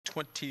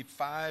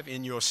25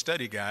 in your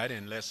study guide,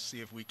 and let's see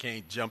if we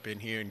can't jump in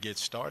here and get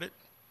started.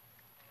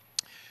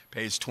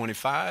 Page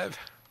 25.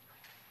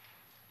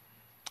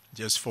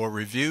 Just for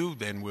review,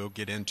 then we'll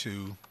get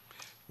into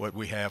what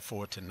we have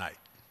for tonight.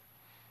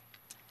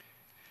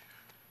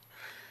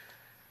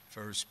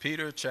 1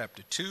 Peter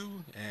chapter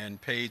 2 and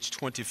page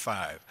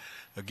 25.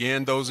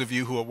 Again, those of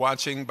you who are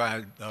watching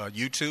by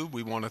YouTube,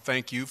 we want to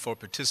thank you for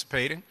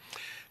participating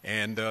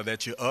and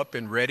that you're up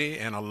and ready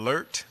and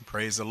alert.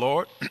 Praise the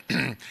Lord.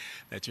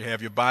 That you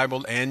have your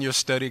Bible and your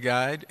study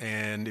guide.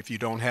 And if you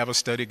don't have a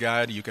study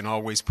guide, you can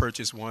always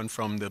purchase one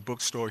from the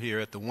bookstore here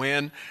at the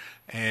Wynn.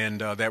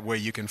 And that way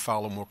you can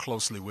follow more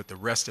closely with the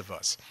rest of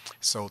us.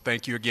 So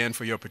thank you again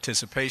for your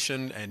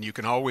participation. And you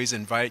can always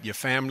invite your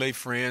family,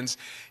 friends.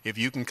 If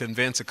you can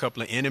convince a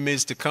couple of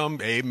enemies to come,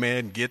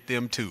 amen, get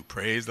them too.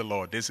 Praise the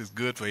Lord. This is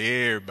good for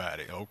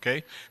everybody,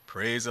 okay?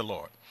 Praise the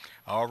Lord.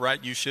 All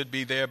right, you should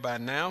be there by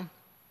now.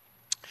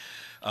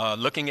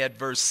 Looking at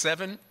verse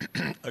 7,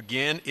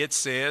 again, it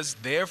says,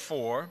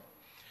 therefore,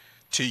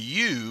 to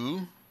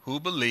you who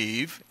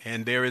believe,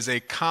 and there is a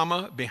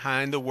comma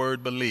behind the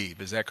word believe.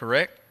 Is that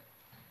correct?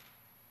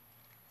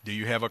 Do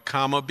you have a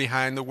comma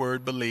behind the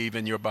word believe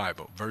in your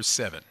Bible? Verse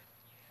 7.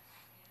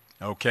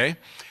 Okay.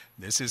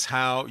 This is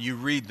how you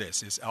read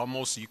this. It's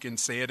almost, you can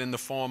say it in the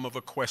form of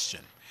a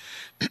question.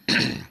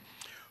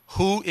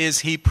 Who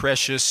is he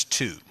precious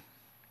to?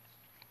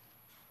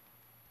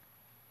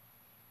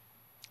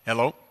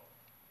 Hello?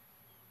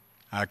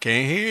 I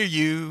can't hear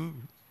you.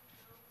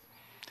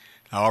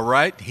 All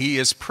right. He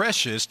is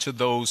precious to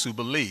those who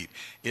believe.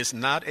 It's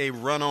not a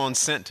run-on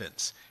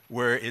sentence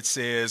where it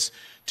says,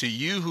 to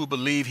you who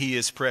believe he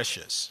is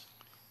precious.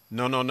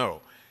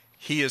 No.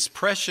 He is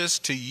precious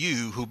to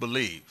you who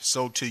believe.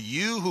 So to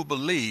you who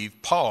believe,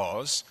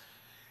 pause,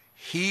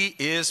 he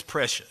is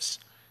precious.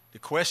 The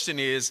question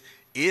is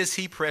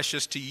he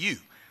precious to you?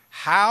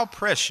 How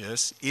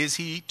precious is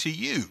he to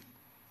you?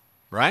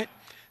 Right?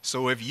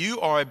 So if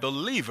you are a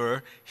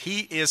believer,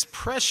 he is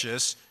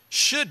precious,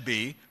 should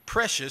be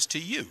precious to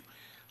you.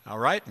 All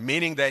right?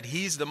 Meaning that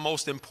he's the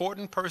most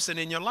important person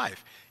in your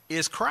life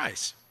is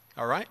Christ.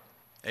 All right?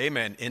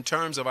 Amen. In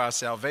terms of our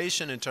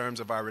salvation, in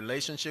terms of our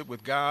relationship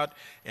with God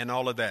and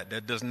all of that.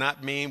 That does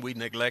not mean we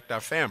neglect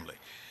our family.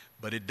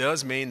 But it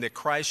does mean that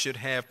Christ should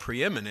have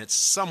preeminence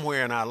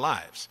somewhere in our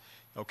lives.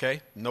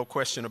 Okay? No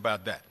question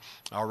about that.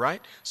 All right?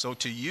 So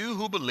to you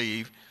who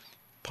believe,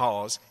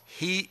 pause,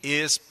 he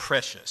is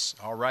precious.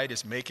 All right?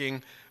 It's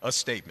making a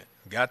statement.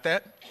 Got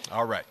that?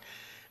 All right.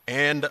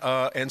 And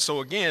so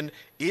again,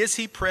 is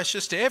he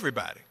precious to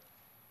everybody?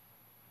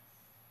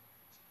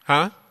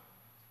 Huh?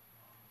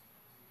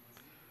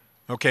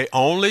 Okay,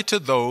 only to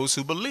those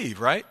who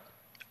believe, right?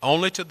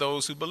 Only to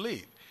those who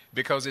believe.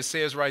 Because it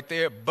says right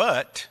there,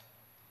 but,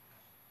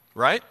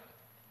 right?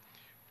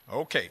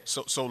 Okay,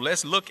 so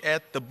let's look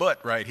at the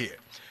but right here.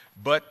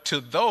 But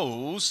to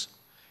those,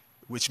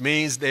 which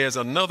means there's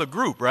another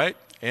group, right?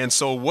 And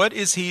so what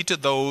is he to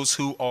those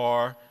who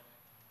are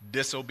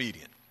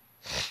disobedient?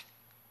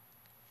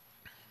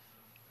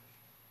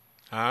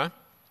 Huh?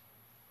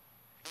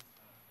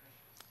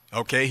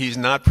 Okay, he's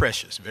not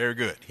precious. Very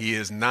good. He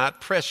is not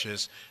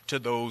precious to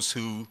those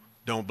who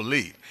don't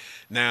believe.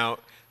 Now,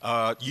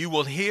 you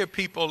will hear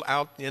people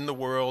out in the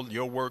world,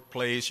 your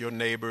workplace, your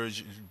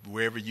neighbors,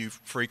 wherever you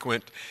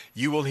frequent,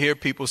 you will hear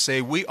people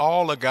say, we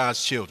all are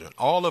God's children.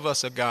 All of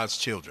us are God's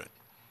children.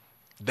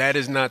 That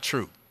is not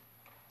true.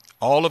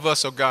 All of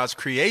us are God's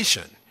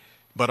creation,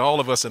 but all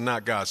of us are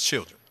not God's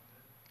children.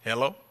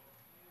 Hello?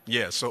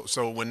 Yeah,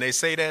 so when they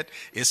say that,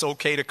 it's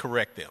okay to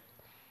correct them.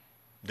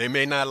 They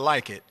may not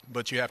like it,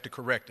 but you have to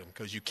correct them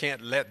because you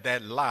can't let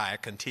that lie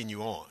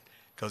continue on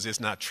because it's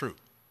not true.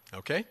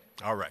 Okay?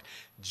 All right.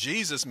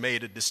 Jesus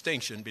made a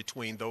distinction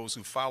between those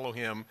who follow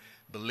him,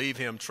 believe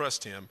him,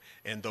 trust him,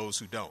 and those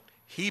who don't.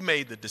 He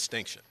made the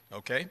distinction.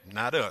 Okay?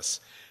 Not us.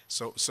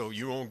 So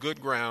you're on good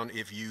ground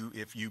if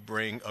you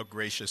bring a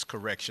gracious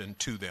correction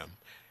to them.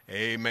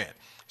 Amen.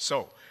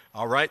 So,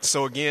 all right.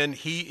 So again,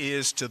 he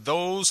is to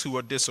those who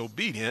are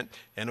disobedient.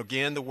 And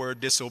again, the word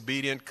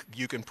disobedient,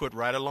 you can put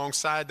right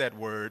alongside that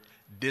word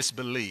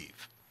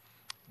disbelieve.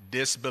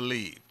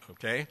 Disbelieve.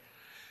 Okay.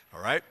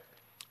 All right.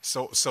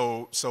 So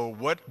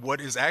what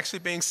is actually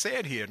being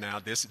said here now,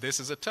 this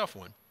is a tough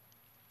one.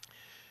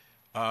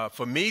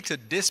 For me to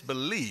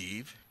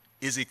disbelieve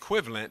is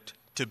equivalent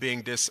to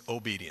being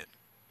disobedient.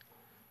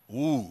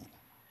 Ooh.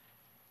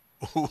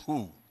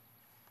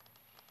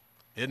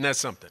 Isn't that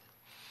something?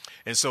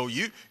 And so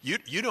you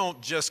don't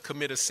just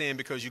commit a sin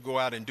because you go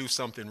out and do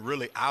something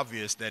really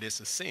obvious that it's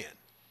a sin.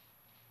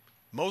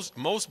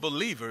 Most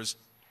believers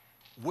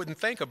wouldn't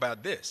think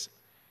about this.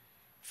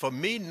 For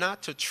me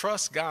not to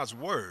trust God's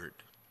word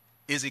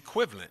is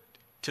equivalent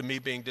to me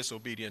being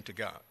disobedient to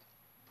God.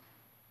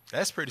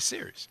 That's pretty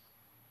serious.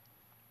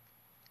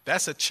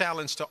 That's a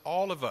challenge to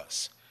all of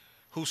us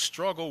who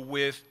struggle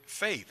with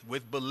faith,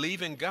 with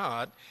believing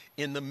God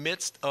in the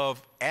midst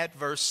of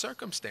adverse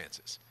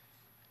circumstances.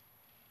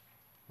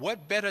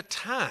 What better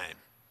time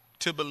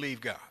to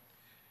believe God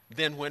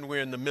than when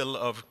we're in the middle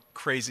of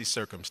crazy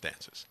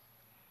circumstances?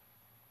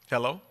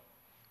 Hello?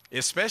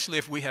 Especially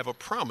if we have a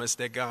promise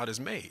that God has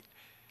made.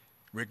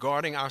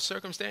 Regarding our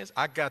circumstance,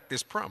 I got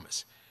this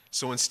promise.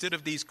 So instead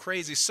of these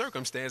crazy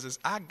circumstances,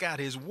 I got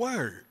his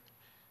word.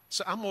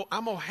 So I'm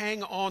gonna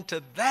hang on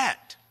to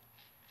that.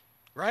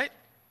 Right?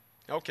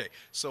 Okay,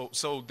 so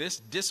this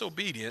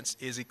disobedience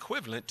is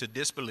equivalent to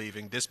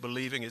disbelieving.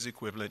 Disbelieving is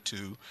equivalent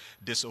to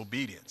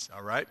disobedience,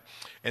 all right?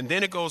 And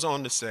then it goes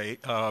on to say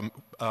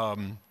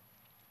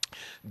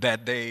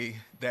that they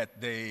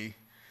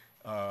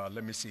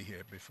let me see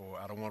here before,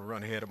 I don't want to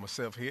run ahead of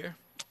myself here.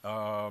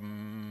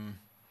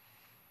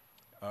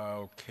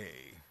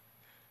 Okay,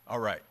 all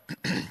right.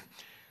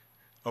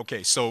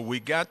 Okay, so we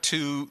got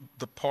to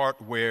the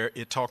part where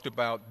it talked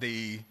about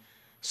the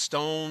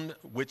stone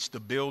which the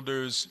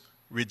builders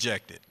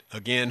rejected.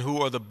 Again,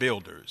 who are the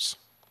builders?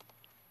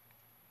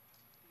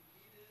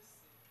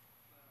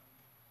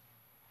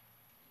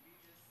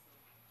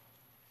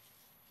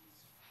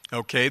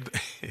 Okay,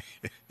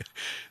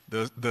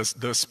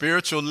 the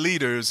spiritual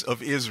leaders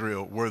of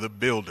Israel were the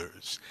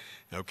builders.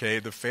 Okay,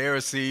 the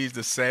Pharisees,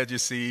 the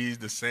Sadducees,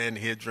 the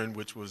Sanhedrin,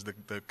 which was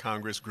the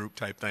Congress group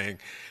type thing,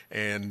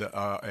 and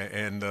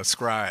the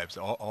scribes,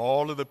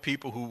 all of the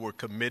people who were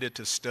committed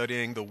to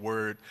studying the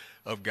Word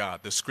of God,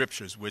 the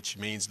Scriptures, which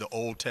means the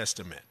Old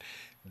Testament.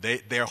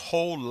 Their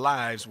whole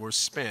lives were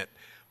spent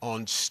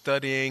on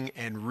studying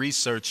and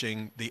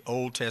researching the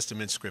Old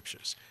Testament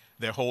Scriptures,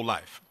 their whole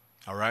life,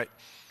 all right?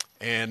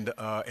 And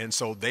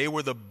so they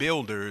were the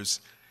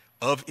builders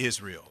of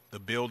Israel, the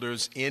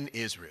builders in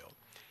Israel.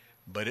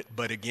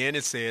 But again,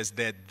 it says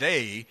that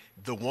they,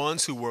 the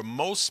ones who were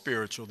most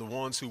spiritual, the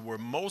ones who were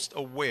most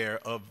aware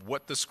of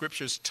what the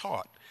Scriptures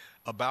taught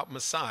about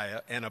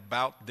Messiah and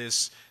about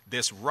this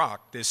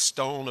rock, this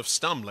stone of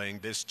stumbling,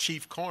 this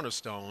chief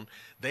cornerstone,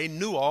 they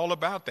knew all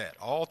about that,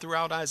 all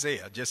throughout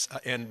Isaiah.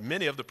 And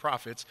many of the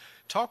prophets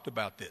talked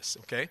about this,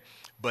 okay?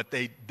 But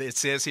it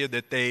says here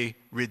that they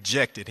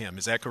rejected him.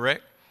 Is that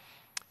correct?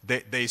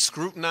 They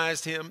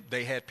scrutinized him.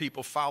 They had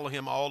people follow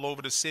him all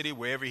over the city,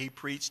 wherever he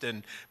preached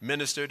and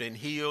ministered and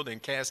healed and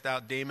cast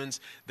out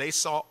demons. They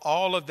saw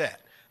all of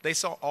that. They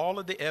saw all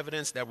of the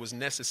evidence that was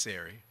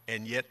necessary,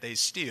 and yet they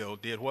still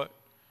did what?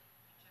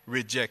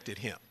 Rejected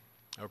him.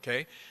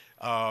 Okay?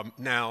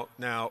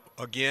 Now,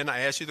 again,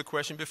 I asked you the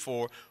question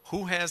before: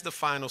 who has the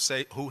final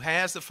say? Who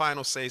has the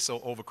final say so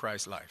over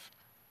Christ's life?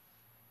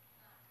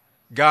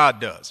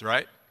 God does,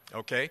 right?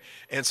 Okay.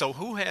 And so,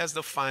 who has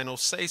the final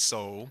say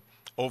so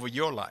over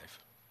your life?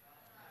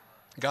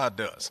 God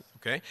does.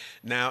 Okay.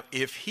 Now,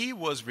 if he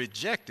was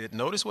rejected,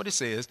 notice what it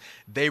says.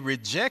 They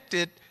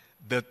rejected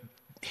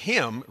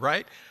him,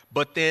 right?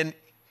 But then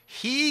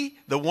he,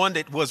 the one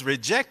that was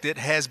rejected,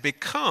 has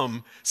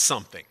become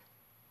something.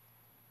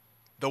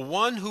 The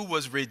one who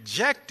was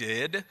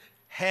rejected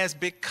has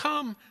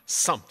become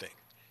something.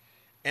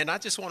 And I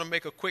just want to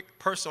make a quick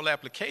personal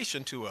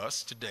application to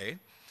us today.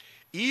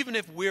 Even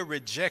if we're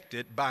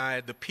rejected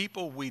by the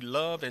people we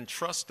love and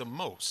trust the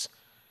most,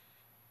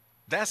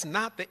 that's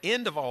not the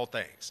end of all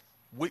things.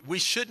 We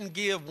shouldn't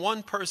give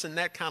one person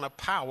that kind of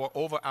power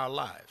over our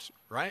lives,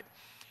 right?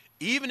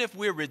 Even if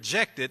we're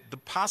rejected, the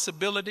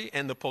possibility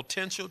and the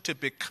potential to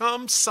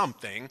become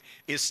something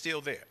is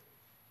still there.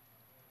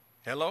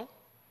 Hello?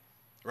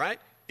 Right?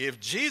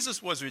 If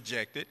Jesus was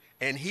rejected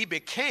and he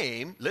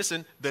became,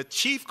 listen, the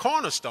chief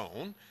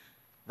cornerstone,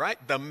 right?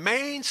 The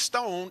main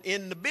stone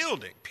in the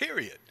building,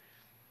 period.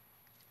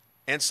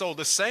 And so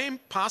the same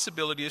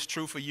possibility is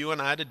true for you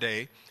and I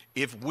today.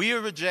 If we are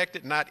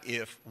rejected, not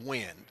if,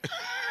 when.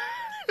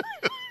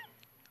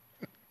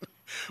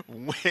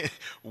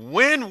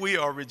 When we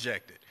are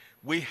rejected,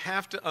 we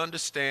have to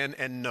understand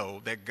and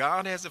know that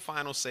God has the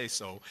final say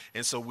so.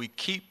 And so we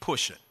keep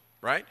pushing,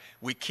 right?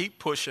 We keep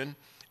pushing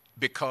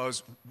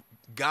because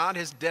God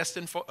has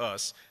destined for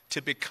us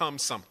to become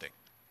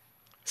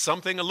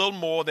something a little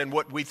more than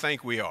what we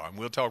think we are. And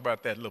we'll talk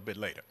about that a little bit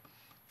later.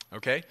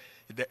 Okay?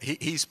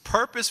 He's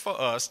purposed for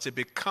us to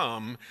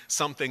become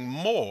something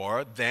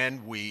more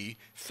than we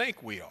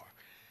think we are.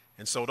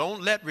 And so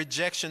don't let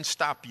rejection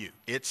stop you.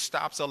 It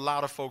stops a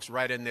lot of folks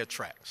right in their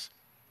tracks.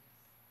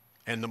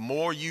 And the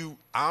more you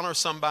honor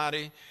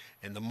somebody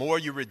and the more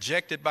you're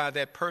rejected by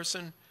that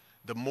person,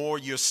 the more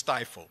you're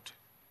stifled.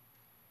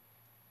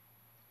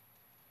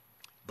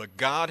 But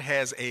God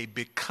has a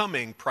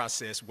becoming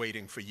process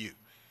waiting for you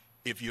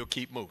if you'll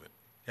keep moving.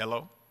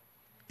 Hello?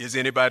 Is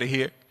anybody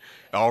here?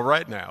 All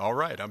right now. All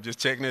right. I'm just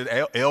checking it.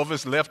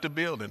 Elvis left the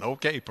building.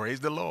 Okay. Praise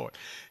the Lord.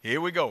 Here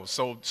we go.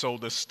 So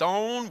the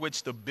stone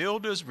which the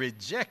builders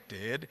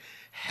rejected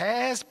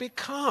has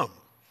become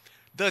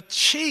the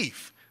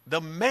chief, the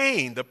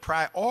main, the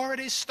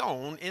priority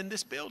stone in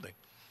this building.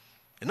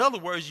 In other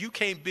words, you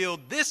can't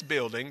build this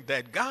building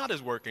that God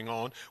is working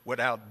on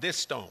without this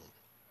stone.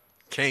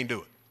 Can't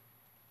do it.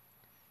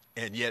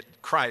 And yet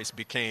Christ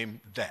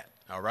became that.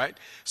 All right.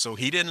 So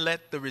he didn't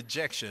let the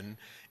rejection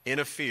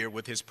interfere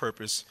with his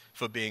purpose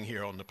for being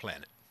here on the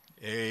planet.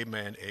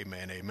 Amen,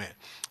 amen, amen.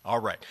 All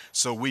right.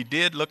 So we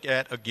did look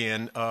at,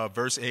 again,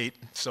 verse 8.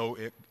 So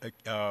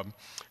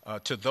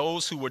to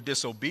those who were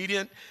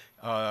disobedient,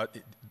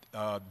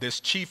 this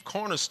chief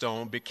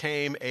cornerstone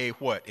became a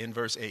what in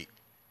verse 8?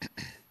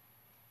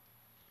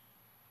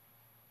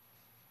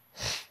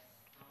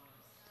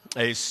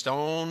 A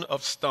stone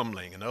of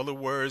stumbling. In other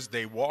words,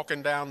 they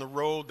walking down the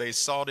road, they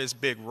saw this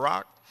big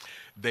rock,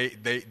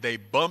 they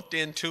bumped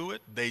into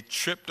it, they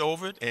tripped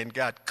over it and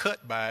got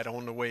cut by it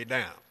on the way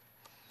down.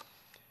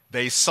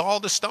 They saw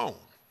the stone,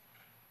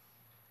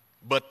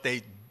 but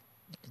they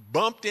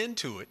bumped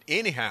into it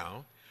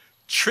anyhow,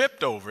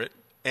 tripped over it,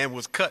 and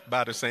was cut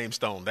by the same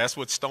stone. That's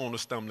what stone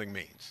of stumbling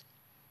means.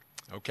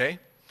 Okay?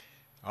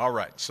 All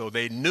right. So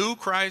they knew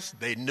Christ,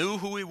 they knew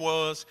who he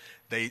was,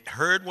 they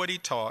heard what he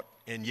taught,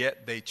 and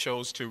yet they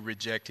chose to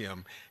reject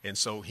him. And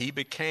so he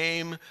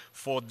became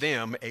for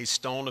them a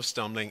stone of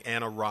stumbling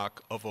and a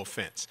rock of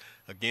offense.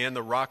 Again,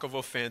 the rock of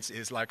offense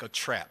is like a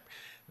trap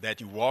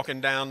that you're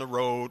walking down the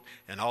road,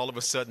 and all of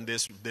a sudden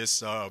this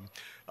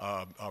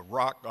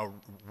rock, a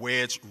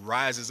wedge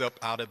rises up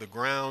out of the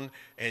ground,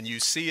 and you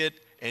see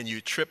it, and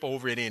you trip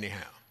over it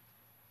anyhow.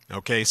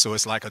 Okay, so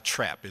it's like a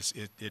trap.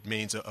 It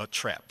means a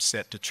trap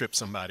set to trip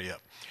somebody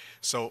up.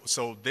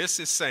 So this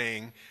is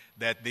saying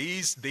that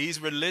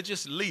these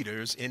religious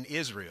leaders in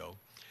Israel,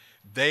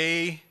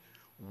 they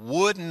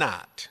would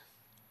not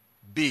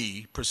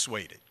be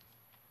persuaded.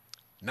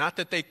 Not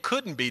that they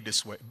couldn't be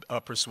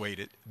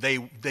persuaded.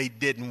 They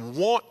didn't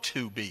want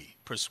to be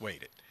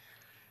persuaded.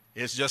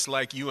 It's just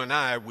like you and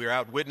I, we're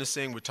out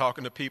witnessing, we're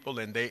talking to people,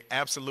 and they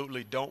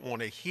absolutely don't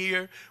want to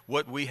hear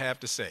what we have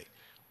to say.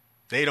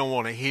 They don't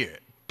want to hear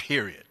it,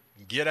 period.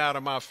 Get out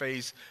of my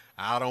face.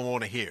 I don't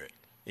want to hear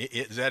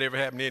it. Does that ever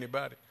happen to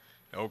anybody?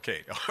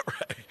 Okay, all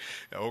right.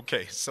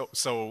 Okay,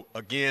 so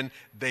again,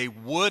 they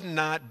would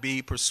not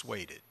be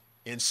persuaded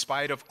in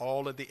spite of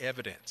all of the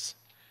evidence.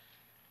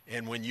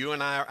 And when you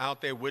and I are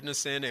out there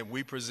witnessing and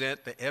we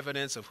present the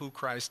evidence of who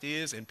Christ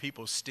is and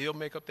people still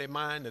make up their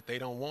mind that they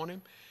don't want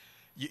him,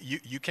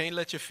 you can't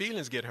let your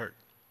feelings get hurt.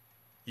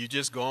 You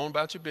just go on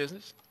about your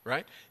business,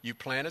 right? You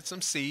planted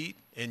some seed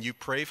and you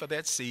pray for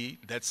that seed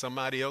that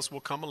somebody else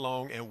will come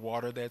along and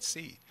water that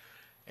seed.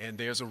 And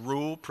there's a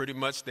rule pretty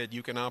much that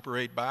you can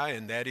operate by,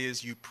 and that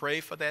is you pray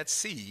for that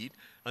seed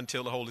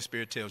until the Holy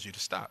Spirit tells you to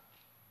stop.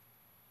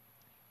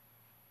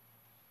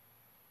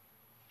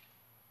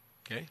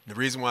 Okay? The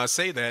reason why I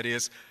say that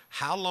is,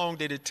 how long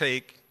did it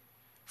take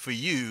for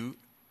you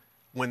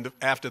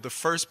after the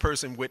first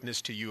person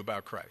witnessed to you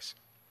about Christ?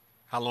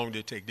 How long did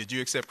it take? Did you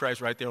accept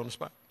Christ right there on the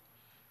spot?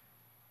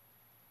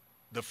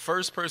 The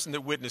first person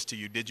that witnessed to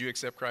you, did you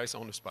accept Christ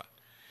on the spot?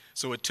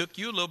 So it took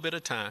you a little bit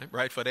of time,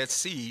 right, for that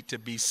seed to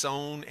be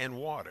sown and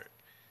watered.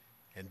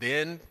 And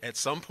then at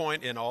some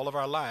point in all of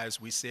our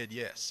lives, we said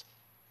yes.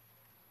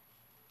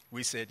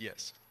 We said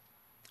yes.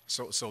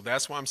 So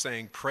that's why I'm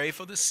saying pray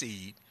for the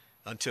seed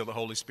until the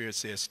Holy Spirit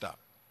says stop.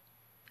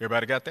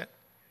 Everybody got that?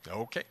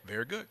 Okay,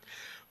 very good.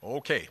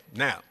 Okay,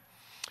 now,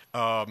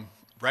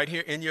 right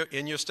here in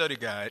your study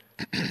guide,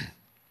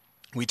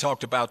 we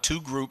talked about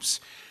two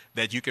groups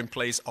that you can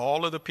place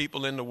all of the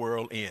people in the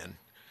world in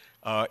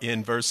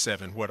verse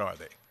 7. What are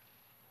they?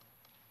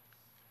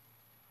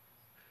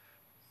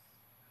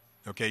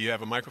 Okay, you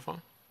have a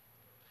microphone?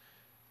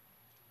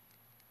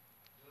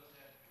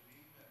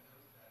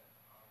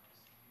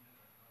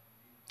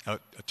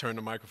 Turn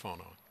the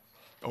microphone on.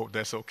 Oh,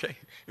 that's okay.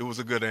 It was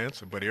a good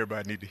answer, but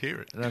everybody need to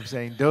hear it. And I'm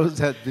saying those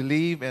that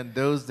believe and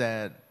those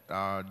that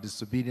are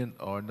disobedient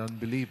or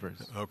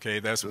non-believers. Okay,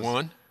 that's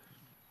one.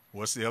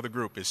 What's the other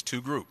group? It's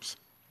two groups.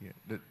 Yeah,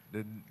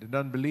 the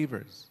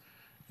non-believers.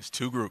 It's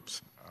two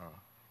groups.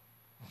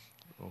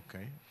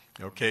 Okay.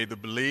 Okay,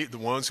 the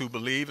ones who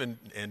believe and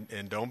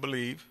don't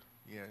believe.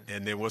 Yes.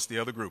 And then what's the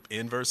other group?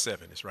 In verse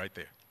 7, it's right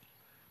there.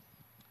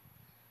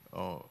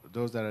 Oh,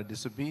 those that are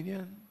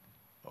disobedient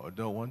or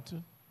don't want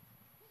to?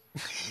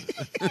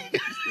 Let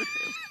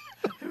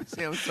me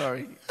see, I'm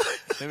sorry.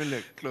 Let me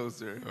look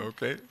closer.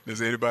 Okay.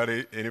 Does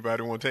anybody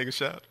want to take a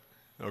shot?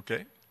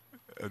 Okay.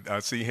 I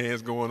see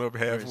hands going up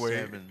halfway.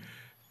 Verse 7.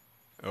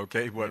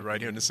 Okay, what, right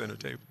here in the center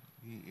table?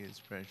 He is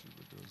precious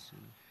with those who...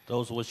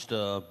 Those which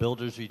the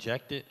builders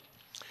rejected?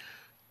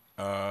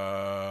 Therefore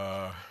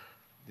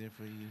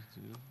you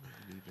too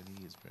believe and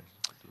he is precious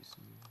with those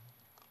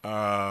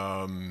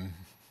who...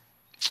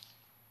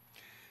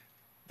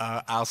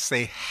 I'll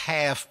say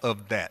half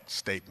of that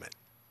statement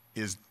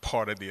is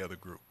part of the other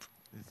group.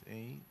 It's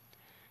 8.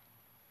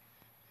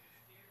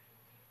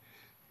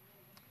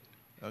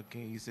 Okay,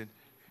 you said,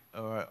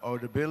 or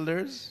the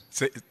builders?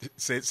 Say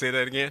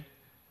that again.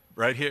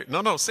 Right here.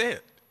 No, say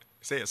it.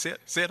 Say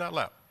it out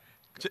loud.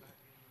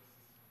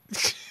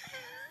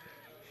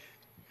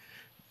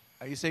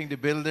 Are you saying the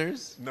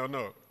builders?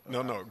 No.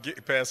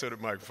 Pass her the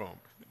microphone.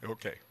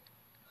 Okay.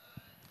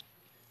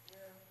 Yeah,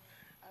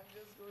 I'm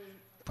just going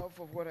off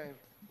of what I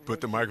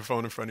Put the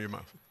microphone in front of your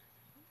mouth.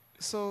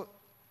 So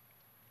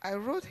I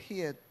wrote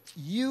here,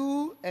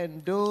 you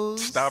and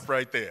those... Stop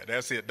right there.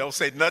 That's it. Don't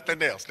say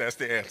nothing else. That's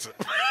the answer.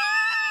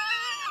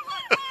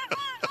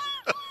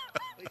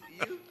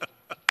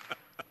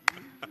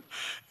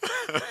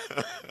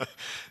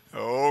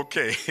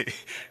 Okay.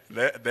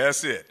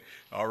 That's it.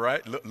 All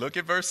right. Look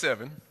at verse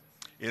 7.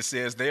 It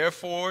says,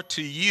 therefore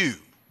to you.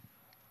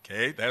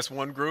 Okay, that's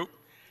one group.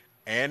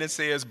 And it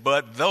says,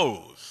 but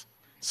those.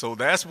 So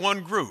that's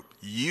one group.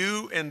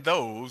 You and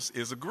those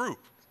is a group.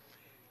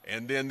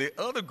 And then the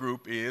other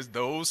group is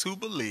those who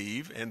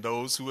believe and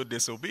those who are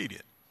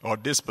disobedient or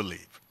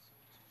disbelieve.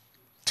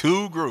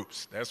 Two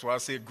groups. That's why I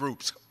said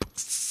groups.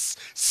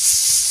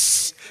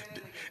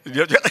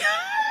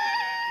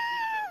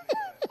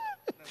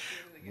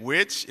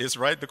 Which is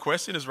right, the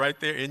question is right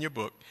there in your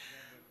book.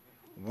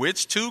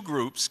 Which two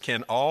groups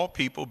can all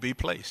people be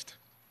placed?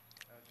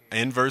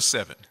 In verse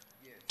 7.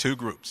 Two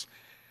groups.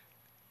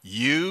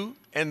 You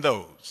and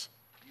those.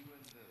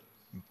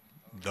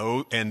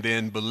 Those, and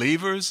then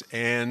believers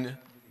and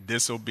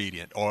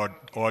disobedient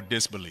or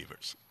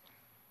disbelievers.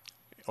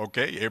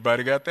 Okay,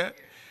 everybody got that?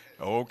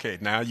 Okay,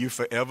 now you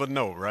forever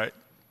know, right?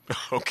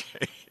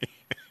 Okay.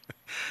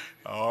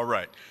 All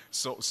right.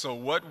 So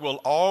what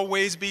will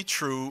always be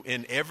true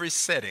in every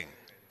setting,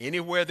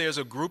 anywhere there's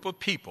a group of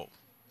people,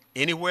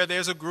 and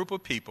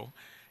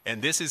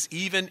this is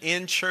even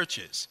in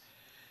churches,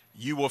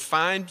 you will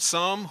find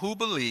some who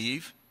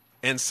believe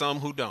and some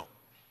who don't.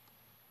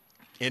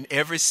 In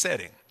every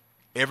setting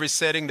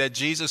that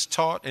Jesus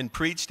taught and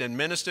preached and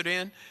ministered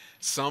in,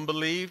 some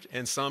believed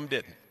and some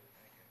didn't.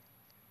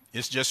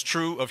 It's just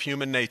true of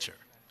human nature,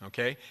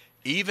 okay?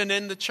 Even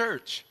in the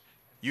church,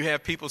 you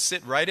have people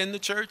sit right in the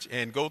church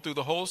and go through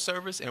the whole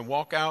service and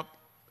walk out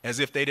as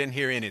if they didn't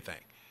hear anything.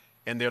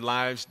 And their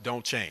lives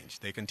don't change.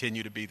 They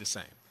continue to be the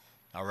same,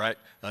 all right,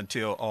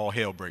 until all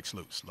hell breaks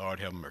loose. Lord,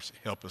 have mercy.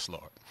 Help us,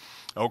 Lord.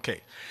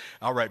 Okay,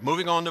 all right,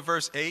 moving on to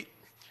verse 8.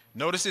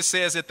 Notice it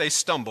says that they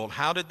stumbled.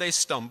 How did they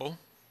stumble?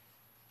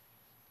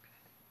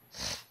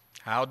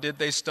 How did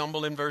they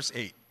stumble in verse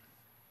 8?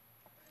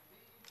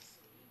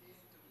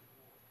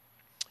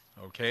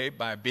 Okay,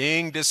 by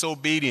being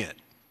disobedient.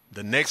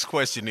 The next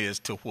question is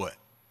to what?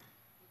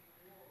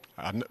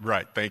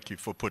 Right, thank you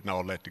for putting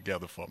all that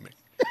together for me.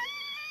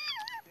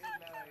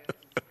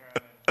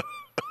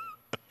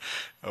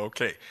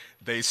 Okay,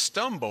 they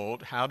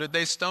stumbled. How did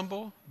they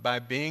stumble? By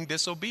being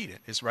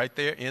disobedient. It's right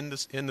there in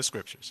the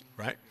scriptures,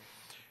 right?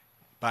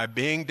 By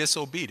being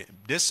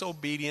disobedient.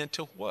 Disobedient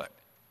to what?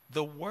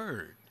 The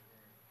word.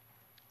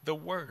 The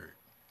word.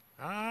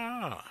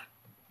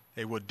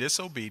 They were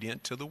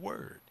disobedient to the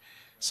word.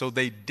 So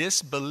they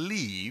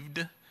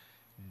disbelieved,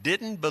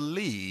 didn't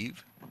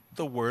believe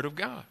the word of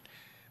God,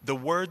 the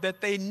word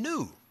that they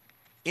knew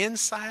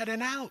inside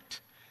and out.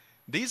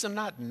 These are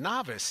not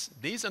novice.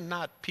 These are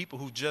not people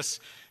who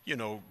just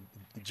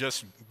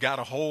got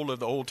a hold of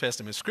the Old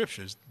Testament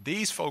scriptures.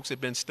 These folks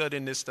have been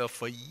studying this stuff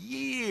for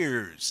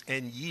years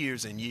and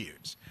years and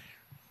years.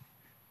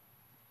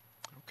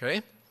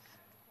 Okay?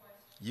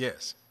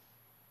 Yes.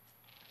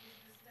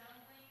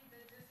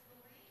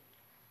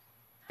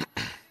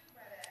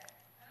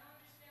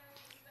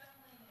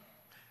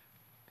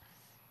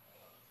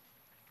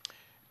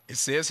 It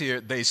says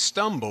here, they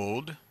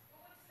stumbled.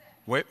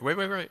 Wait.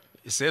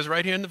 It says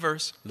right here in the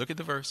verse. Look at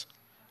the verse.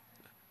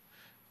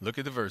 Look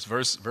at the verse.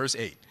 Verse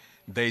 8.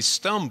 They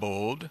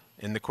stumbled,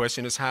 and the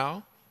question is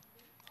how?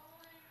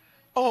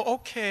 Oh,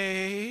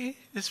 okay.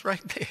 It's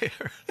right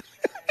there.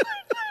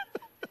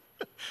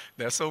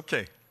 That's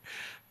okay.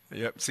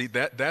 Yep. See,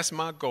 that's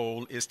my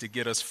goal, is to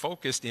get us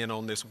focused in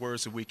on this word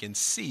so we can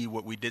see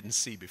what we didn't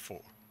see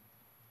before.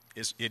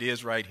 It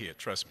is right here.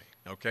 Trust me.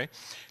 Okay.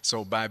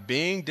 So by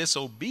being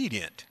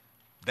disobedient,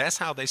 that's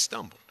how they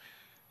stumbled.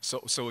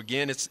 So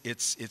again,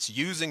 it's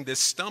using this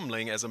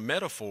stumbling as a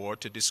metaphor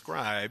to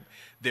describe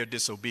their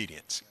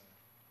disobedience.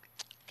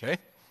 Okay?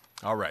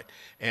 All right.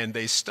 And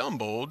they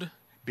stumbled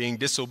being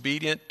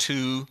disobedient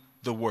to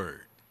the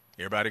word.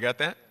 Everybody got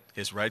that?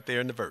 It's right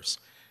there in the verse.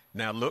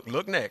 Now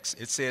look next.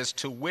 It says,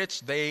 to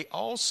which they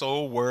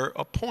also were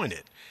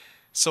appointed.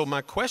 So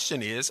my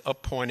question is,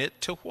 appointed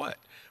to what?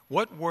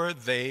 What were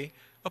they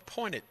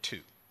appointed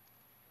to?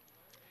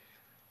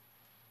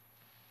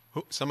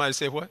 Somebody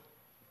say what?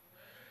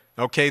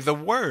 Okay, the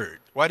word.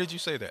 Why did you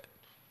say that?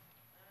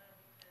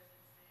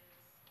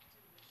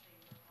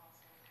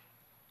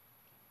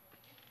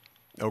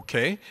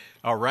 Okay,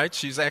 all right,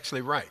 she's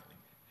actually right.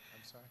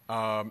 I'm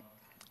sorry.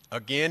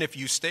 Again, if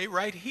you stay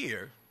right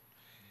here,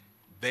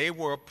 they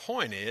were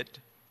appointed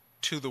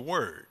to the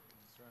word.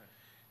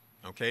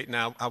 Okay,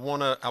 now I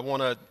want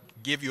to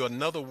give you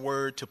another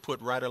word to put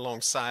right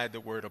alongside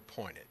the word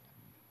appointed.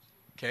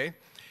 Okay,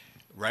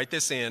 write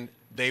this in.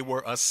 They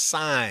were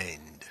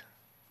assigned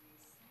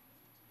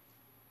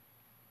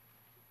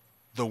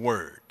the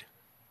word.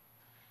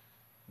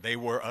 They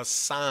were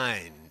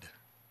assigned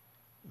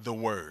the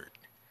word.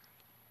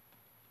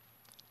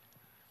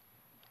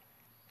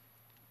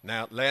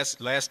 Now,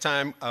 last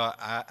time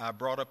I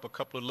brought up a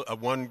couple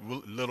of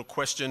one little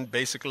question,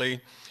 basically,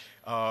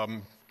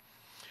 that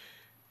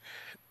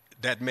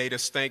made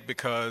us think,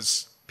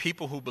 because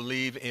people who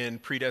believe in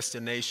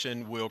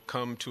predestination will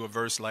come to a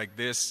verse like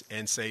this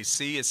and say,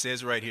 see, it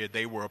says right here,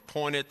 they were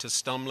appointed to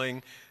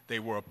stumbling, they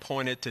were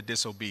appointed to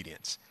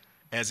disobedience,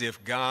 as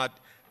if God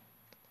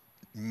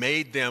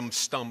made them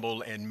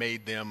stumble and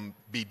made them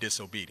be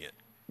disobedient.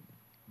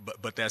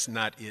 But that's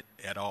not it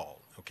at all,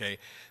 okay?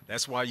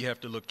 That's why you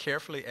have to look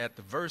carefully at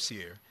the verse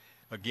here.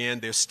 Again,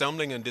 their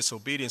stumbling and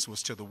disobedience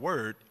was to the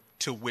word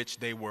to which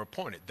they were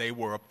appointed. They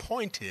were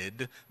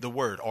appointed the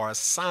word, or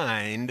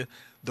assigned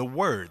the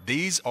word.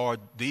 These are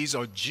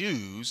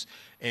Jews,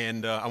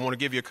 and I want to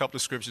give you a couple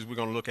of scriptures we're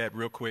going to look at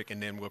real quick,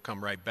 and then we'll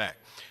come right back.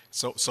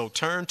 So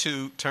turn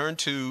to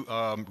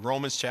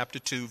Romans chapter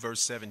 2,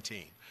 verse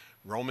 17.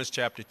 Romans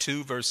chapter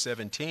 2, verse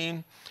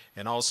 17,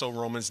 and also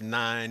Romans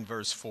 9,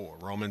 verse 4.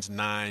 Romans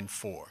 9,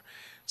 4.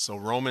 So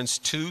Romans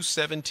 2,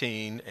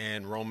 17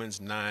 and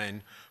Romans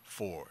 9,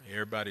 4.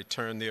 Everybody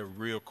turn there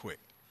real quick.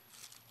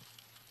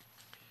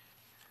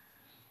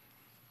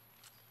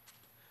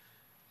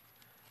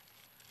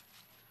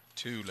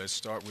 Let's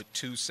start with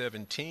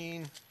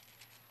 2:17.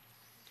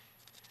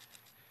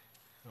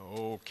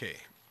 Okay.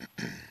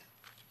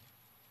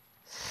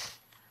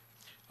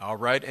 All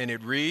right, and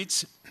it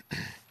reads,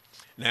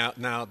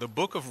 now the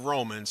book of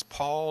Romans,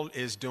 Paul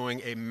is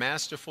doing a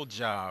masterful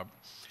job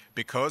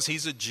because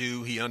he's a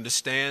Jew. He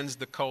understands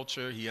the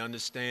culture, he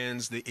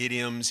understands the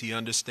idioms, he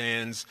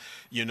understands,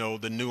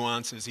 the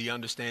nuances, he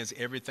understands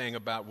everything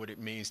about what it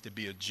means to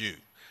be a Jew.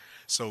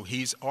 So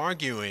he's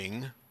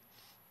arguing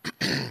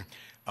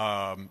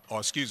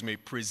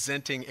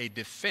presenting a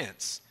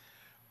defense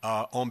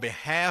on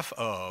behalf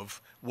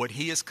of what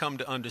he has come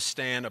to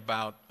understand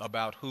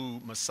about who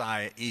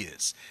Messiah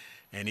is.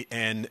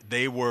 And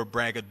they were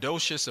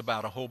braggadocious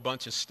about a whole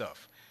bunch of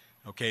stuff.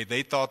 Okay,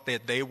 they thought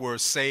that they were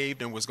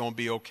saved and was going to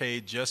be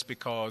okay just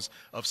because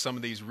of some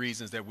of these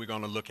reasons that we're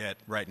going to look at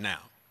right now.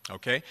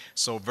 Okay,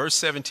 so verse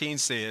 17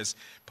 says,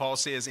 Paul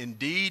says,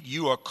 "Indeed,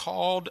 you are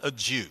called a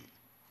Jew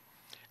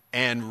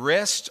and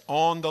rest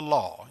on the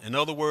law." In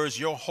other words,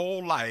 your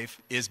whole life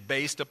is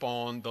based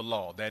upon the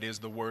law. That is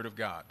the word of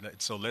God.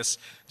 So let's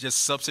just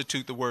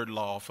substitute the word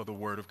law for the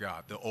word of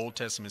God, the Old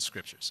Testament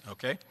scriptures,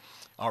 okay?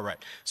 All right,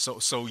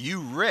 so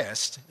you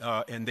rest,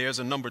 and there's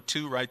a number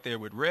 2 right there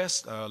with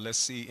rest. Let's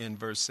see in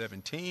verse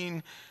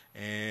 17.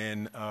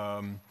 And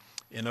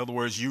in other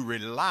words, you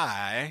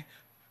rely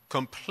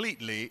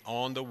completely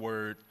on the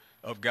word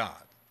of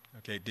God.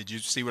 Okay, did you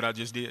see what I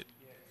just did?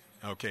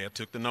 Okay, I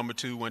took the number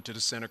 2, went to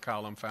the center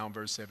column, found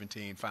verse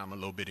 17, found a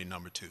little bitty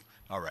number 2.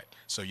 All right,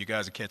 so you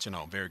guys are catching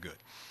on. Very good.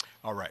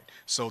 All right,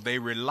 so they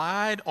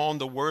relied on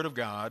the word of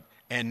God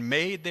and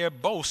made their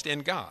boast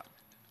in God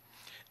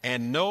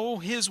and know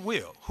his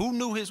will. Who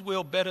knew his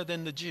will better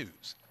than the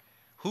Jews?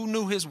 Who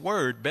knew his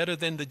word better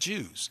than the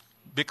Jews?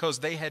 Because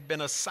they had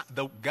been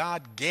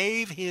God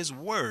gave his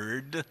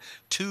word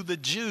to the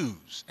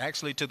Jews,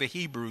 actually to the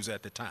Hebrews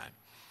at the time.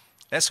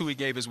 That's who he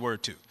gave his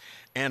word to.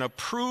 And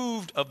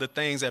approved of the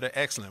things that are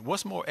excellent.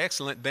 What's more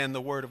excellent than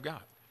the word of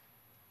God?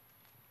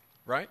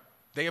 Right?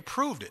 They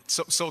approved it.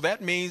 So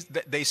that means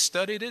that they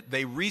studied it,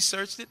 they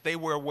researched it, they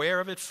were aware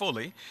of it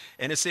fully.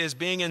 And it says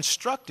being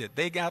instructed.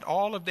 They got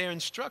all of their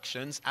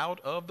instructions out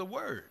of the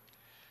word.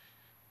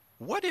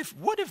 What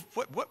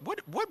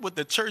would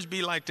the church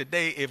be like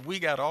today if we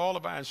got all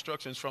of our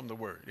instructions from the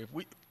word?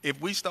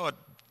 If we start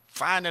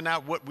finding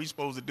out what we're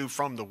supposed to do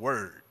from the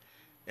word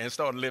and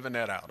start living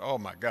that out. Oh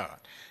my God.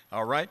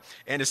 All right.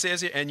 And it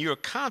says here, and you're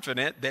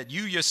confident that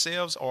you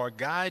yourselves are a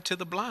guide to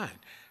the blind.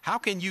 How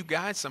can you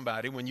guide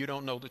somebody when you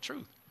don't know the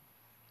truth?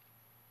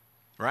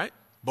 Right?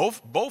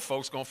 Both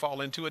folks going to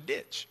fall into a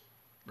ditch.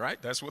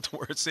 Right? That's what the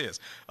word says.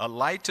 A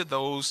light to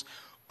those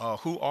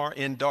who are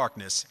in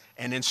darkness,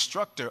 an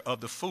instructor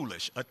of the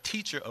foolish, a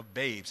teacher of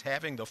babes,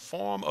 having the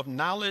form of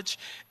knowledge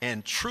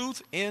and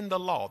truth in the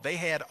law. They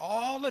had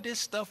all of this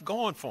stuff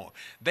going for them.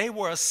 They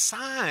were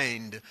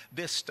assigned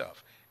this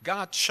stuff.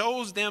 God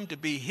chose them to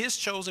be his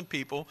chosen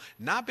people,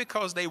 not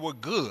because they were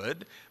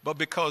good, but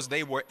because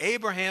they were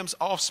Abraham's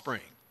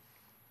offspring.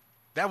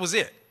 That was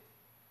it.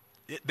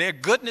 Their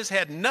goodness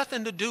had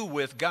nothing to do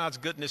with God's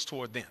goodness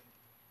toward them.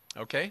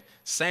 Okay?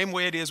 Same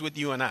way it is with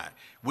you and I.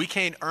 We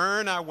can't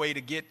earn our way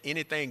to get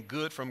anything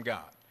good from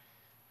God.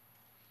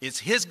 It's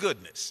his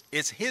goodness,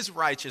 it's his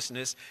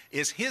righteousness,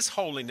 it's his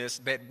holiness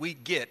that we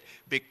get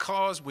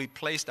because we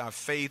placed our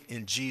faith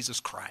in Jesus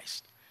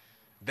Christ.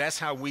 That's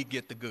how we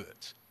get the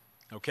goods.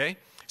 Okay?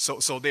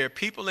 So there are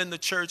people in the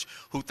church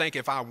who think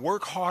if I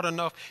work hard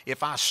enough,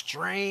 if I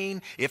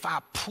strain, if I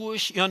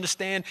push, you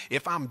understand,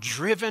 if I'm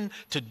driven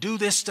to do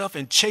this stuff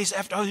and chase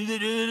after,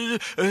 and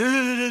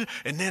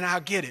then I'll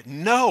get it.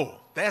 No,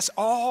 that's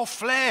all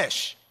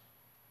flesh.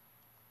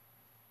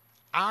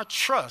 Our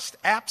trust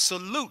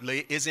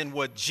absolutely is in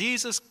what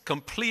Jesus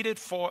completed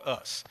for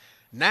us.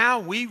 Now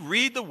we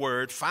read the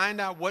word,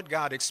 find out what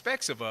God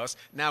expects of us.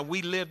 Now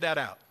we live that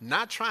out.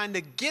 Not trying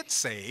to get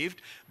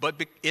saved,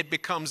 but it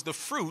becomes the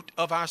fruit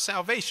of our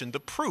salvation, the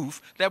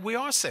proof that we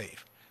are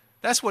saved.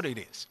 That's what it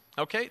is.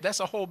 Okay? That's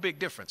a whole big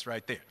difference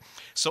right there.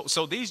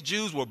 So these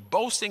Jews were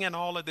boasting in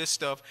all of this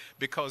stuff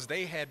because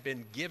they had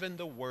been given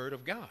the word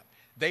of God.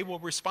 They were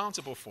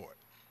responsible for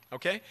it.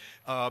 Okay?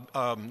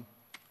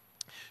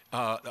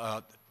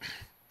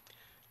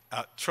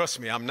 Trust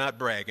me, I'm not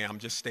bragging. I'm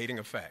just stating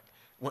a fact.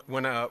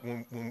 When I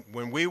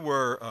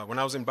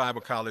was in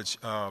Bible college,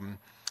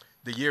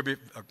 the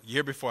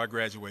year before I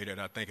graduated,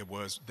 I think it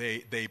was,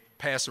 they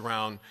passed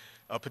around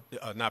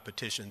not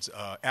petitions,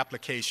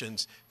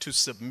 applications to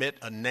submit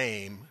a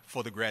name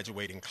for the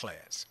graduating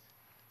class.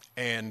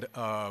 And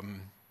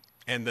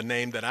the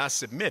name that I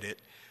submitted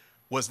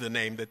was the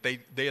name that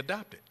they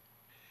adopted.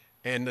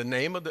 And the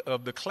name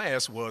of the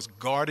class was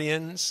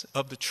Guardians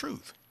of the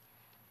Truth,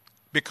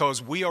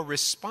 because we are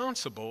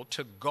responsible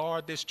to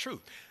guard this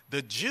truth.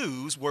 The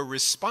Jews were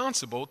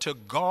responsible to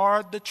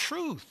guard the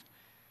truth.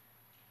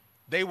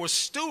 They were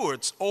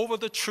stewards over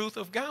the truth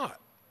of God,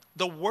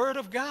 the Word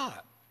of God.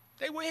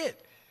 They were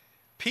it.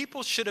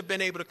 People should have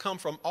been able to come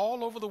from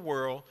all over the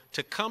world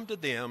to come to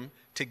them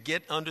to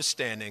get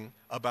understanding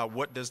about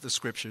what does the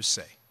Scriptures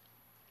say.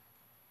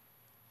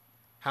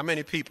 How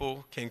many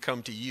people can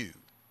come to you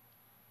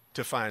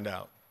to find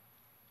out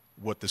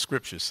what the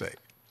Scriptures say?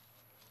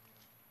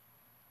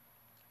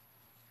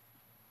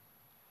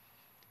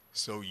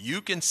 So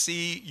you can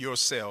see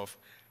yourself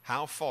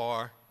how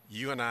far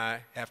you and I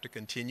have to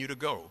continue to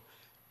go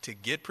to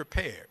get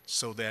prepared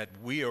so that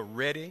we are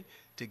ready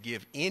to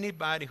give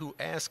anybody who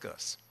asks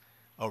us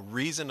a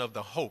reason of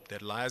the hope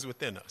that lies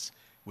within us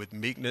with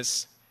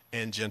meekness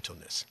and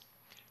gentleness.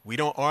 We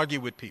don't argue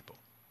with people.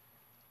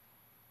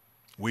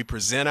 We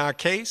present our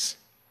case.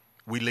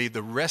 We leave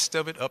the rest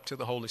of it up to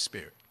the Holy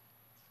Spirit,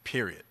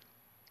 period.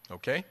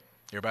 Okay?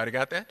 Everybody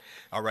got that?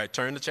 All right,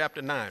 turn to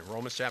chapter 9,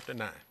 Romans chapter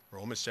 9.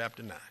 Romans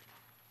chapter 9.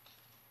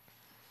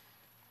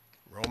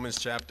 Romans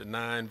chapter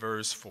 9,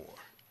 verse 4.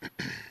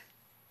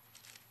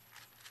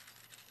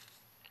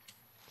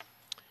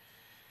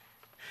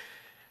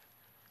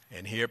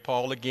 And here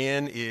Paul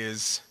again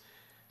is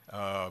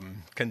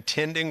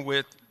contending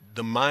with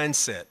the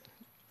mindset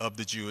of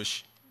the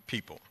Jewish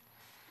people.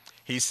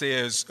 He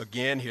says,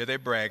 again, here they're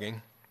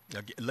bragging.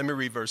 Let me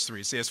read verse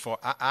 3. It says, For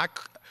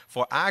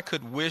I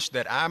could wish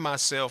that I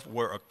myself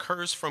were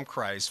accursed from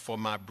Christ for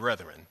my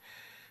brethren,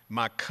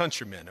 my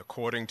countrymen,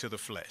 according to the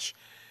flesh.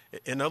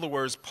 In other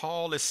words,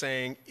 Paul is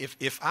saying,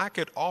 if I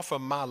could offer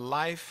my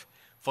life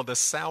for the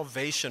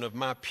salvation of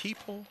my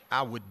people,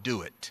 I would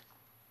do it.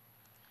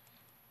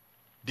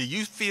 Do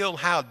you feel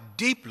how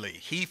deeply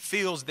he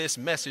feels this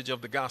message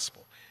of the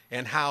gospel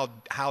and how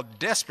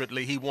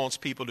desperately he wants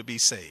people to be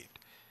saved?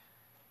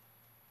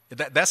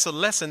 That's a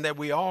lesson that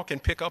we all can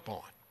pick up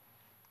on.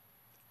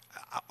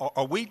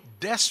 Are we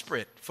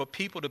desperate for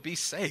people to be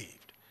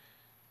saved?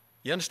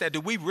 You understand? Do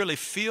we really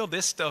feel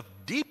this stuff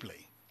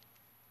deeply?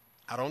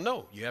 I don't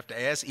know. You have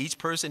to ask each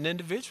person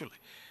individually.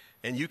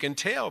 And you can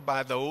tell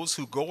by those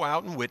who go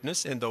out and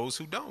witness and those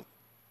who don't.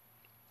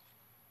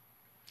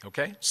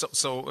 Okay?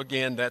 So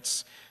again,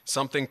 that's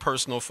something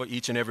personal for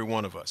each and every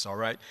one of us, all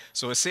right?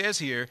 So it says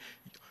here,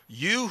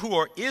 you who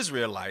are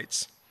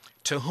Israelites,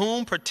 to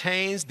whom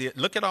pertains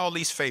look at all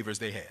these favors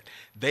they had.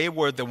 They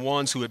were the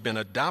ones who had been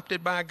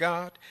adopted by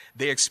God.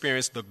 They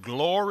experienced the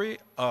glory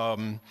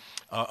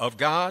of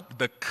God,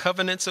 the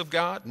covenants of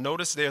God.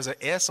 Notice there's an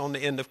S on the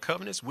end of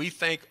covenants. We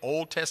think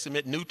Old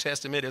Testament, New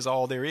Testament is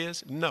all there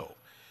is. No.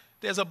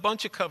 There's a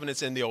bunch of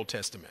covenants in the Old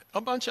Testament, a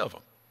bunch of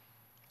them,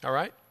 all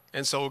right?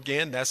 And so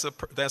again, that's a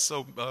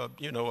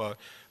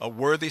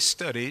worthy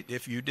study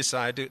if you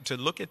decide to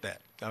look at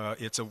that.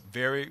 It's a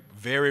very,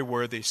 very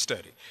worthy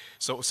study.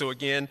 So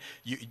again,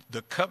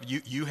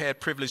 you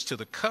had privilege to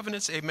the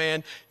covenants,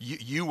 amen.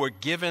 You were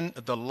given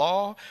the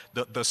law,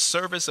 the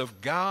service of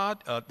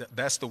God.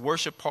 That's the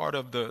worship part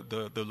of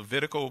the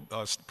Levitical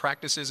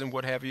practices and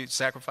what have you,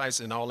 sacrifice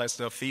and all that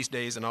stuff, feast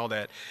days and all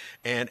that,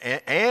 and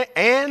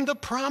the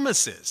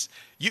promises.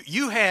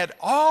 You had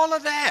all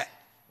of that.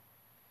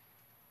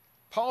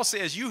 Paul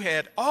says you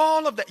had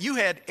all of that. You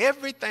had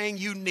everything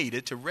you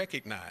needed to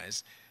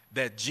recognize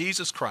that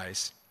Jesus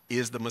Christ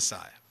is the Messiah.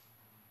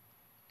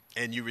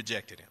 And you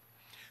rejected him.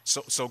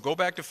 So go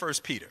back to 1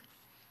 Peter.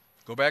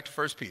 Go back to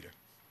 1 Peter.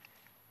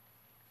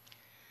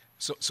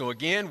 So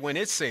again, when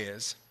it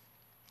says,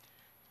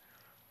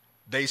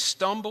 they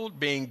stumbled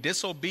being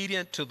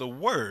disobedient to the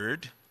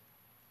word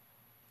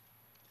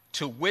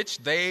to which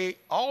they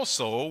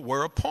also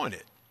were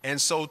appointed.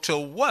 And so to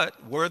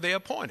what were they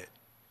appointed?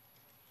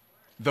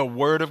 The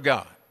Word of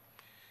God.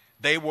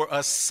 They were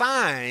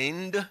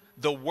assigned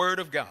the Word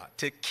of God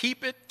to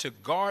keep it, to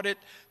guard it,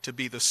 to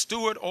be the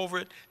steward over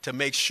it, to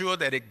make sure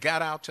that it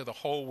got out to the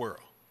whole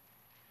world.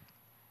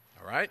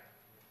 All right?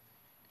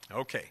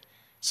 Okay.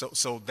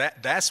 So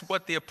that's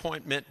what the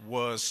appointment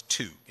was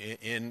to,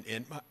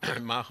 in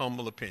my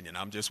humble opinion.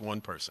 I'm just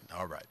one person.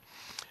 All right.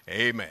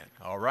 Amen.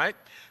 All right?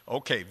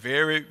 Okay.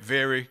 Very,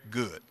 very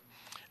good.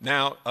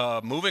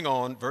 Now, moving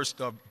on,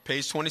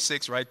 page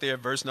 26 right there,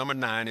 verse number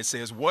 9, it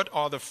says, what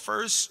are the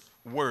first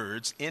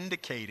words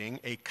indicating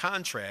a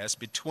contrast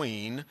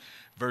between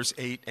verse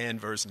 8 and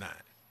verse 9?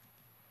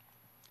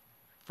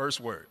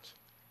 First words.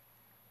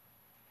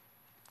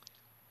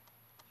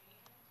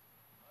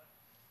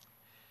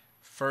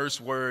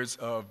 First words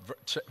of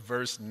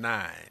verse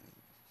 9.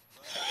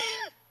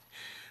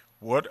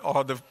 What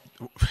are the...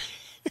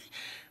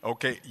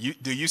 Okay,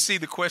 do you see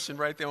the question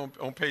right there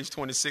on page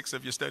 26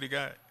 of your study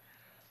guide?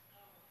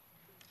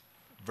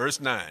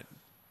 Verse 9,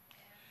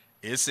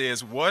 it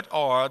says, what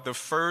are the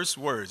first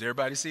words?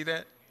 Everybody see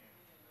that?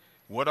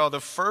 What are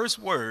the first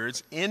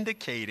words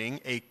indicating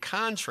a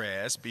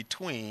contrast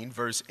between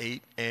verse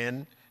 8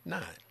 and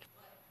 9?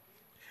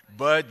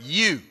 But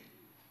you,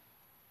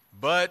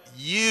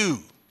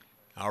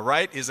 all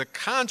right, is a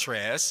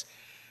contrast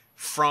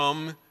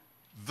from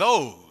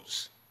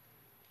those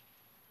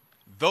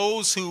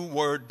who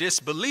were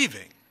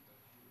disbelieving.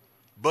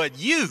 But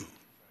you,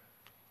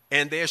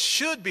 and there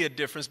should be a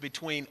difference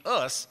between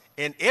us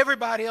and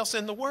everybody else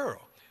in the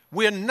world.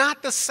 We're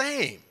not the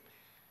same.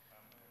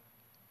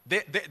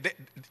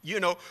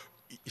 You know,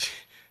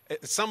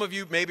 some of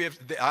you, maybe,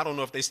 I don't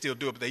know if they still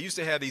do it, but they used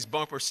to have these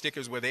bumper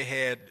stickers where they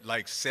had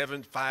like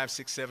 5,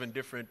 6, 7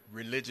 different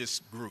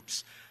religious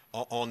groups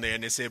on there,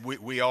 and they said,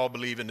 we all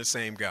believe in the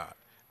same God.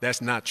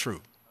 That's not true.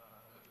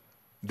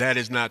 That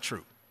is not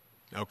true.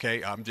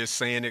 Okay? I'm just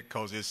saying it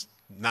because it's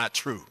not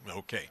true.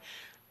 Okay.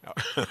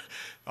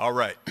 All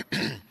right.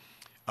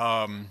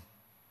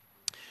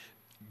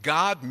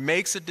 God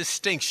makes a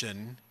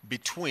distinction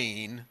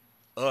between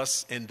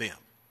us and them.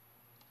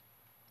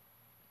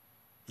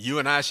 You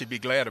and I should be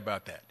glad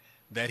about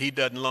that he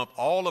doesn't lump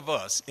all of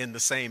us in the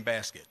same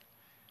basket.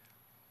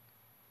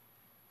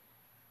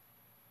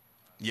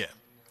 Yeah.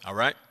 All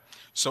right.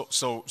 So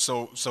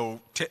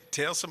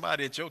tell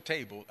somebody at your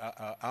table,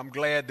 I'm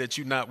glad that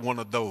you're not one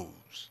of those.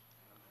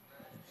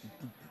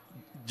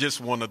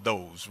 Just one of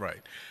those,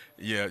 right?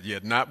 Yeah,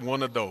 not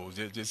one of those.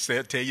 Just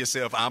tell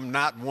yourself, I'm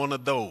not one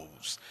of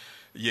those.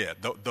 Yeah,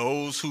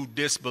 those who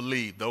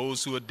disbelieve,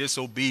 those who are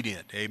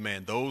disobedient,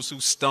 amen, those who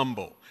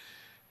stumble,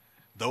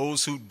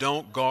 those who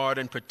don't guard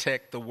and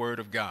protect the word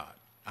of God.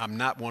 I'm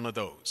not one of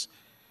those.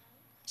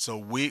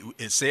 So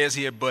it says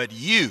here, but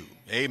you,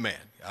 amen.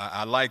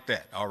 I like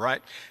that, all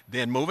right?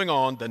 Then moving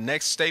on, the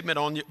next statement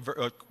on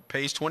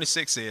page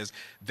 26 is,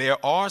 there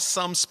are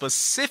some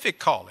specific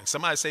callings.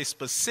 Somebody say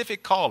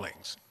specific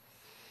callings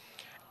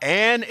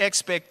and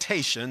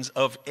expectations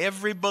of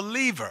every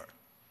believer.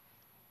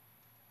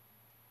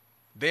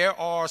 There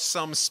are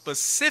some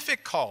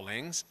specific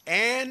callings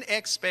and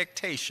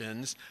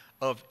expectations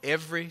of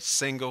every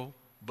single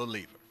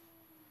believer.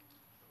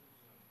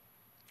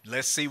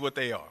 Let's see what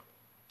they are.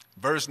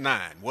 Verse 9,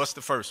 what's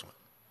the first one?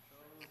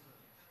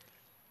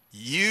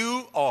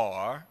 You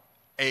are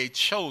a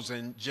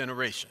chosen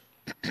generation.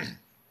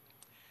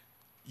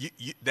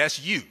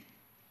 That's you.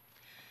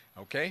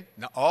 Okay?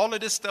 Now, all of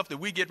this stuff that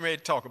we're getting ready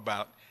to talk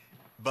about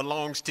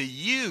belongs to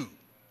you.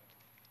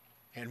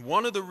 And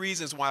one of the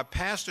reasons why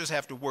pastors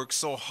have to work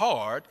so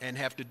hard and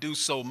have to do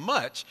so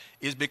much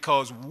is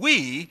because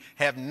we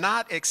have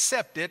not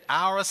accepted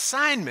our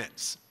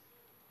assignments.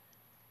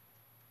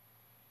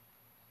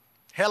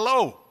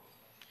 Hello.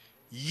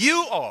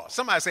 You are.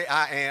 Somebody say,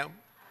 I am.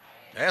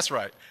 That's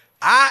right.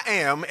 I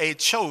am a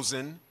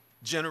chosen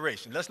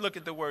generation. Let's look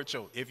at the word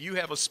chosen. If you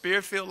have a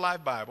Spirit-filled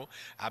Life Bible,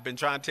 I've been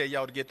trying to tell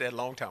y'all to get that a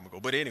long time ago.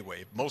 But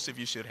anyway, most of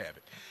you should have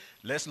it.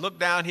 Let's look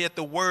down here at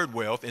the word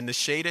wealth in the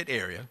shaded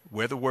area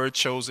where the word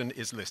chosen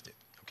is listed.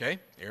 Okay?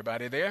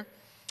 Everybody there?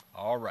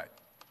 All right.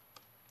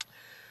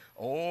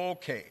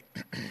 Okay.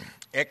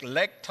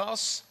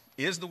 Eklektos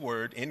is the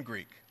word in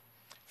Greek.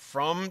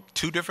 From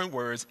two different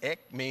words,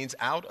 ek means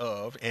out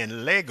of,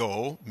 and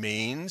lego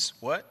means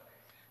what?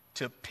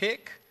 To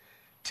pick,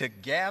 to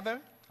gather,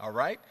 all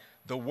right?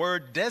 The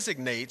word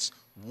designates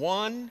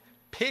one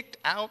picked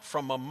out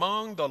from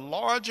among the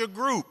larger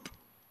group.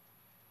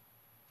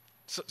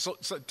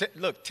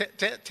 Look,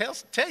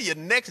 tell your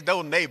next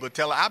door neighbor,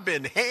 tell her, I've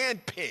been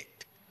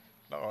handpicked.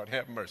 Lord,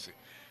 have mercy.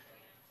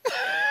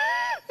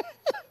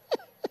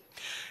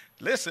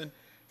 Listen,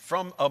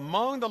 from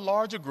among the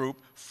larger group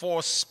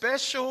for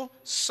special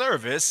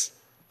service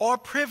or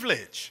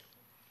privilege.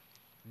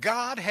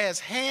 God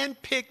has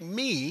handpicked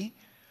me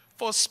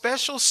for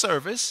special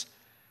service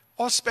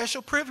or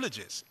special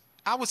privileges.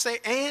 I would say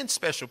and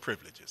special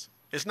privileges.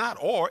 It's not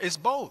or, it's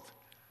both.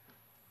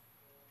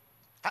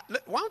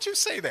 Why don't you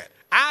say that?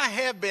 I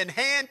have been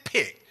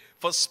handpicked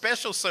for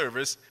special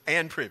service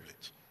and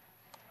privilege.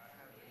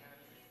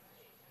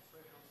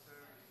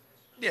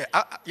 Yeah,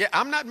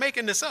 I'm not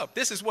making this up.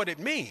 This is what it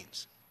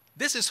means.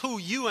 This is who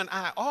you and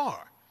I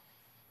are.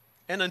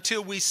 And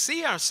until we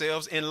see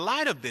ourselves in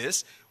light of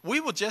this, we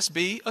will just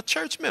be a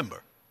church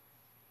member.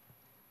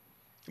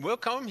 We'll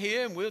come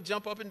here and we'll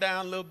jump up and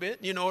down a little bit,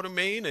 you know what I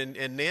mean?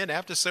 And then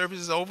after service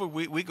is over,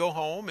 we go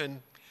home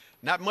and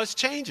not much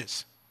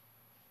changes.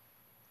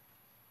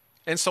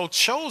 And so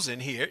chosen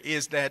here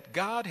is that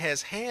God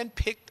has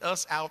handpicked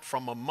us out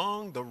from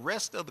among the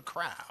rest of the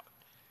crowd.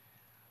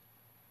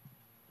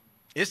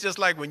 It's just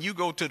like when you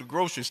go to the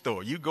grocery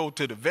store, you go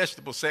to the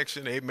vegetable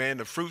section, amen,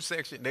 the fruit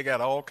section, they got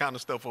all kind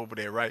of stuff over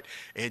there, right?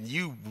 And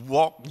you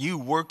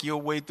work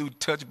your way through,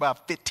 touch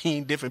about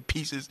 15 different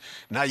pieces.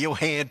 Now your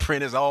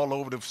handprint is all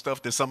over the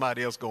stuff that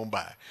somebody else gonna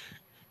buy.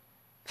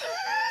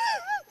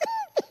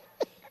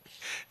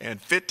 And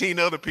 15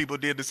 other people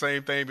did the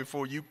same thing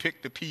before you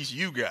picked the piece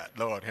you got.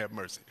 Lord have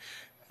mercy.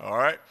 All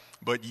right?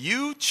 But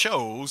you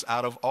chose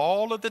out of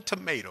all of the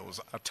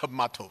tomatoes,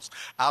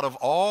 out of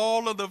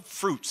all of the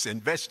fruits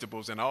and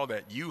vegetables and all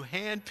that, you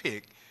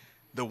handpicked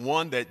the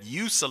one that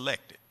you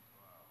selected.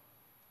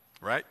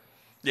 Right?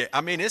 Yeah,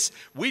 I mean,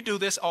 we do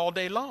this all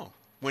day long.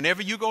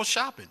 Whenever you go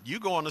shopping, you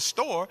go in the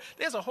store,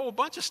 there's a whole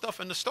bunch of stuff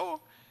in the store,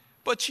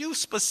 but you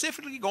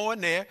specifically go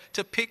in there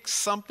to pick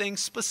something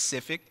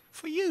specific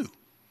for you.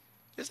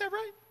 Is that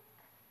right?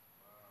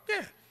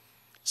 Yeah.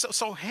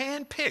 So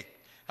hand-pick,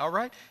 all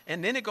right?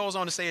 And then it goes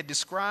on to say it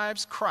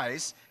describes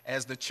Christ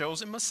as the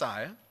chosen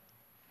Messiah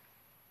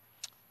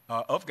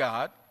of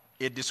God.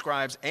 It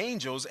describes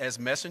angels as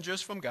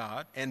messengers from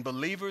God and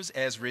believers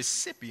as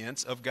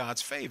recipients of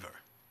God's favor.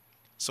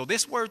 So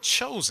this word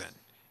chosen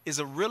is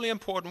a really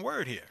important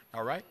word here,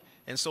 all right?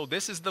 And so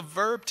this is the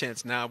verb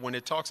tense. Now, when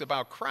it talks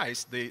about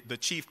Christ, the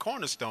chief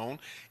cornerstone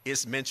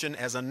is mentioned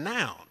as a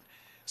noun.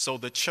 So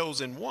the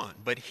chosen one.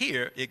 But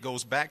here it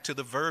goes back to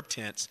the verb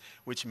tense,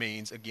 which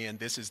means, again,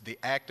 this is the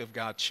act of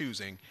God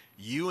choosing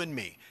you and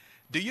me.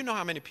 Do you know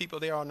how many people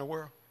there are in the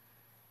world?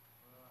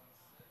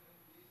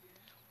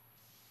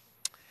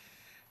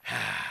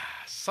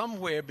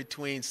 Somewhere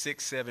between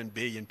 6-7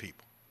 billion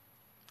people.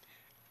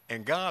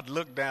 And God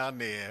looked down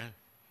there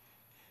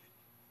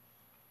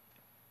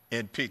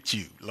and picked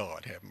you.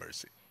 Lord have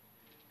mercy.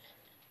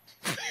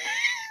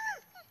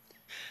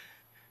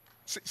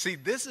 See,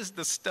 this is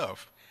the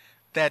stuff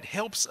that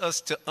helps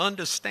us to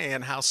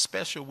understand how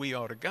special we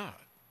are to God.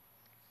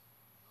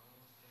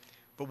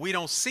 But we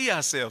don't see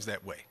ourselves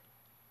that way.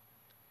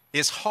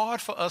 It's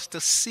hard for us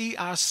to see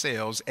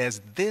ourselves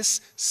as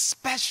this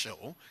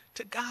special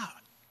to God.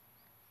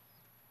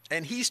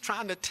 And he's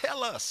trying to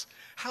tell us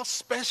how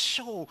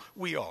special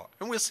we are.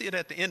 And we'll see it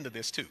at the end of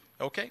this too.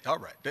 Okay? All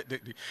right.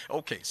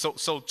 Okay.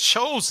 So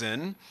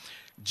chosen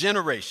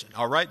generation.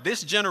 All right.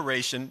 This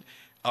generation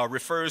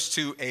refers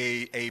to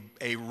a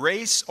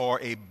race or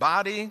a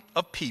body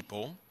of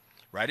people,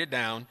 write it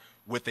down,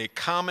 with a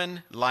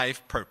common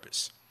life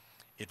purpose.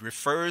 It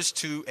refers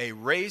to a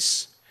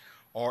race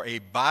or a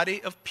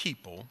body of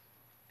people,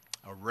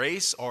 a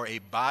race or a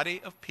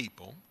body of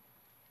people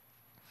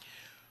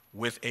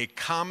with a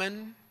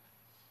common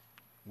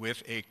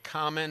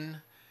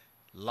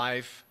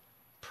life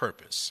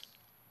purpose.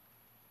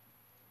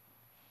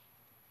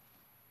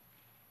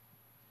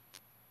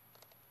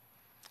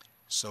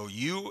 So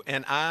you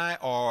and I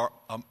are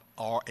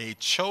a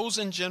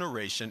chosen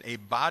generation, a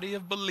body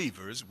of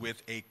believers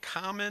with a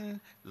common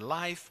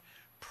life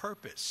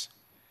purpose.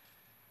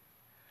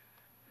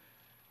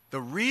 The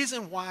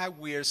reason why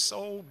we're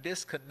so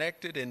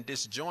disconnected and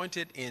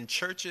disjointed in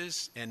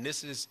churches, and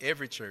this is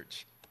every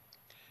church,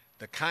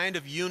 the kind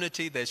of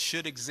unity that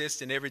should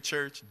exist in every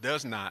church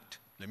does not.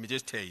 Let me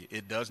just tell you,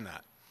 it does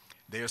not.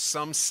 There's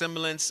some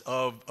semblance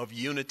of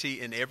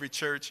unity in every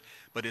church,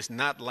 but it's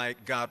not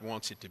like God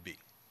wants it to be.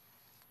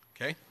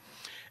 Okay?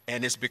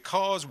 And it's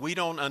because we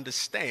don't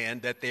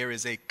understand that there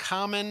is a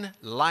common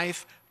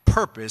life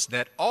purpose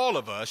that all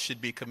of us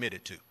should be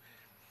committed to.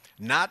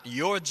 Not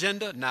your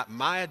agenda, not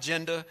my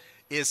agenda,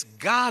 it's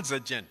God's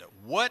agenda.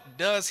 What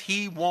does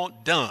he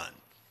want done?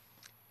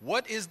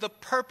 What is the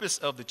purpose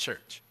of the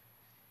church?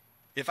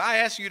 If I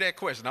ask you that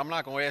question, I'm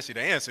not going to ask you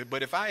to answer,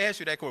 but if I ask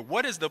you that question,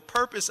 what is the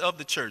purpose of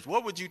the church?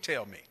 What would you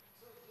tell me?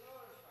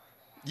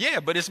 Yeah,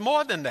 but it's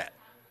more than that.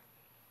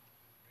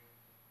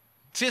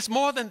 See, it's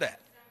more than that.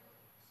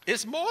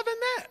 It's more than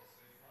that.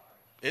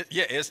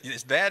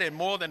 It's that and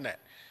more than that.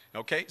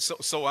 Okay,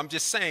 so I'm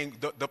just saying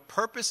the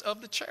purpose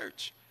of the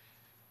church,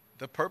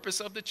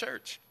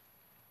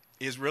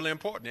 is really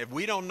important. If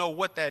we don't know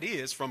what that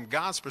is from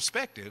God's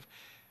perspective,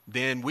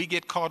 then we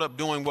get caught up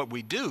doing what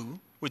we do,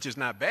 which is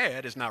not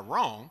bad, it's not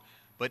wrong,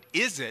 but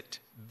is it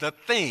the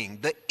thing,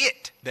 the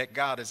it that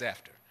God is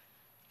after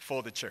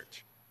for the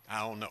church? I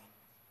don't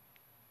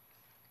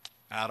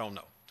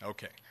know.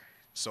 Okay.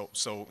 So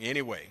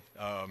anyway,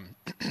 all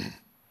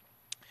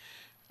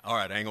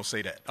right, I ain't gonna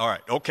say that. All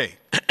right, okay.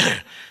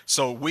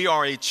 So we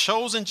are a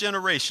chosen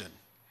generation.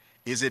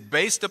 Is it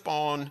based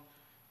upon,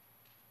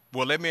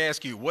 well, let me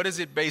ask you, what is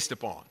it based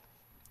upon?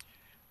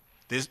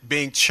 This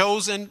being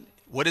chosen,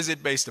 what is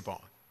it based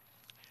upon?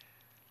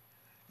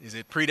 Is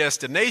it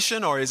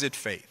predestination or is it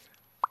faith?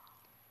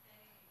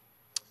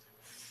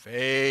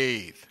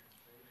 Faith.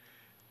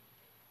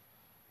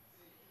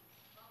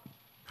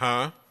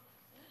 Huh?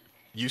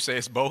 You say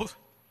it's both?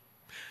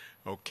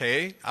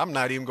 Okay. I'm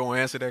not even going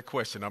to answer that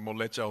question. I'm going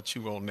to let y'all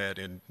chew on that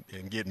and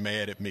get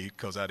mad at me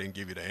because I didn't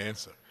give you the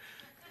answer.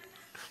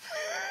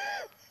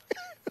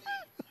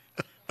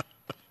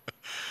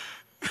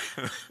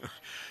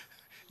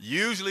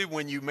 Usually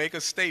when you make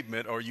a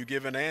statement or you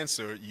give an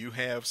answer, you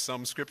have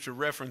some scripture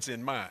reference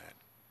in mind.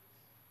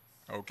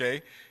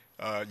 Okay?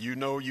 You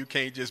know you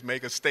can't just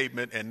make a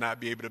statement and not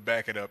be able to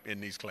back it up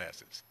in these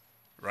classes,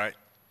 right?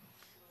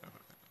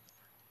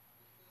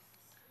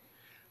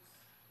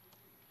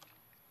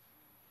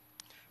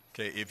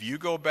 Okay, if you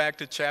go back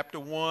to chapter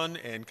 1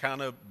 and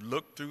kind of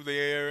look through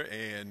there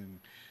and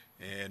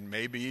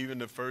maybe even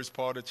the first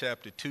part of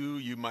chapter 2,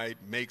 you might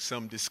make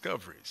some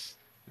discoveries.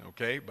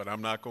 Okay, but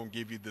I'm not going to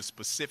give you the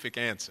specific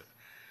answer.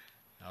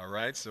 All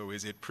right, so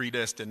is it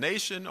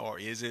predestination or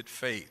is it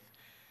faith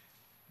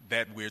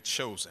that we're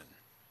chosen?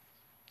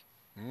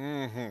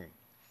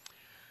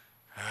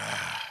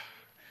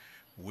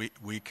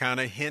 We kind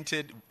of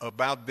hinted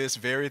about this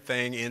very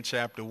thing in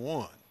chapter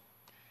 1.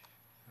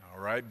 All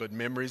right, but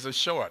memories are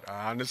short.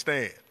 I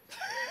understand.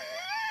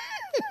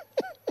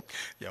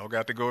 Y'all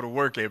got to go to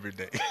work every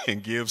day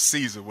and give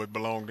Caesar what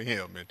belonged to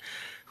him. And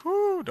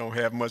don't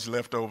have much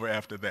left over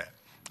after that.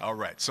 All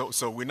right,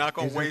 so we're not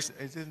going to waste.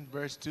 Is it in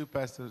verse 2,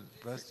 Pastor?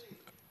 Is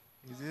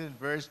it in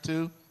verse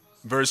 2?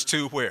 Verse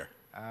 2 where?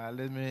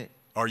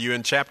 Are you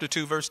in chapter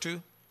 2, verse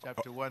 2?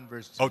 Chapter 1,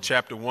 verse 2. Oh,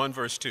 chapter 1,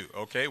 verse 2.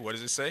 Okay, what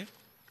does it say?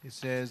 It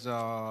says,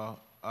 no,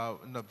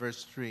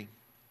 verse 3.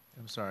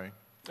 I'm sorry.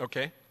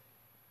 Okay.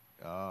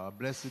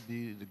 Blessed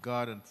be the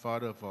God and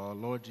Father of our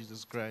Lord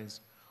Jesus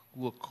Christ,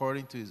 who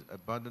according to his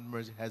abundant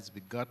mercy has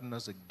begotten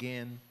us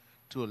again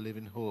to a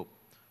living hope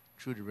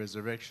through the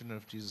resurrection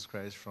of Jesus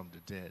Christ from the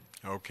dead.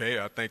 Okay,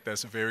 I think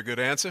that's a very good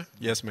answer.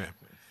 Yes, ma'am.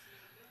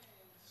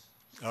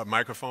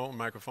 Microphone.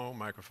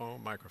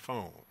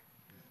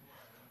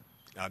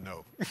 I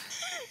know.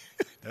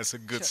 That's a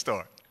good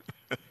start.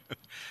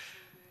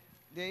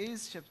 There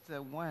is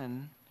chapter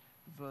 1,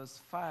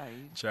 verse 5.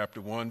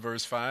 Chapter 1,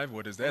 verse 5,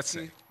 what does that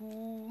say?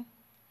 Who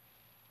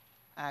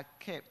are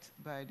kept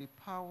by the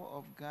power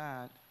of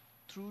God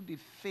through the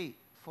faith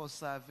for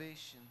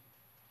salvation.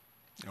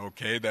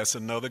 Okay, that's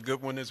another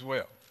good one as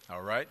well.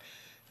 All right.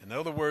 In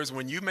other words,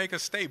 when you make a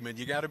statement,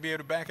 you got to be able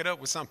to back it up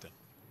with something.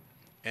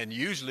 And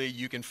usually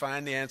you can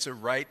find the answer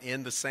right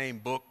in the same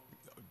book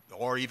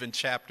or even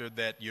chapter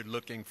that you're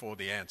looking for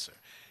the answer.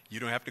 You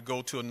don't have to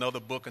go to another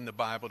book in the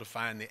Bible to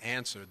find the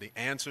answer. The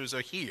answers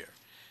are here.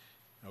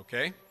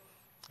 Okay?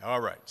 All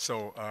right.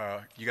 So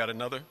you got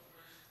another?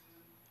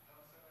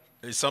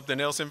 Is something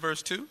else in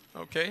verse 2?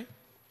 Okay.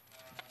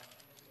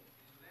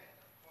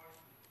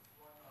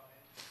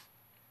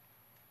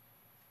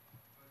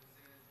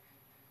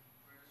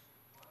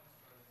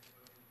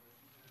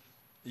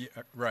 Yeah,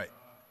 right.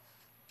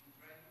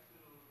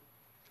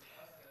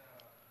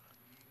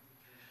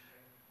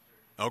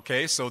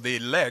 Okay, so the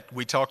elect,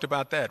 we talked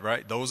about that,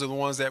 right? Those are the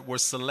ones that were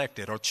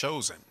selected or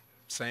chosen.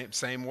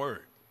 Same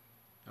word.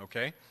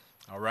 Okay?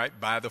 All right,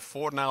 by the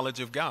foreknowledge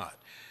of God.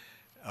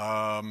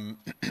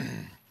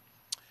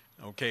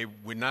 Okay,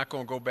 we're not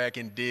going to go back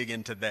and dig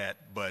into that,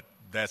 but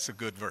that's a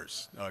good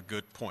verse, a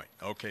good point.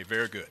 Okay,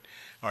 very good.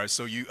 All right,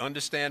 so you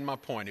understand my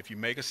point. If you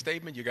make a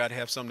statement, you got to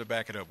have something to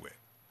back it up with.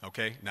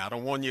 Okay? Now, I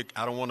don't want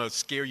to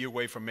scare you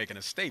away from making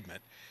a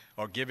statement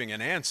or giving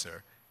an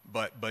answer,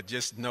 but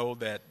just know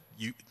that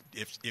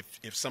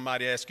if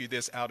somebody asks you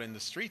this out in the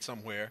street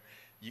somewhere,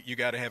 you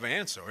got to have an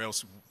answer, or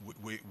else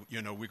we're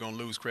going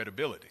to lose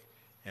credibility,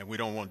 and we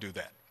don't want to do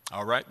that.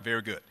 All right,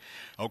 very good.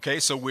 Okay,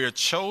 so we're a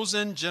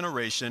chosen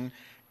generation,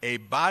 a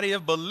body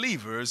of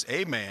believers,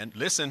 amen,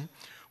 listen,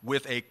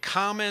 with a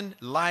common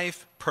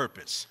life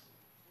purpose.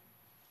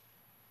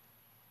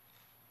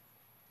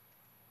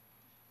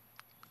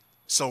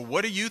 So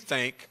what do you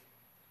think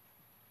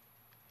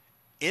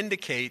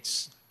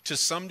indicates to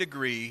some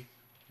degree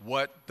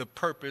what the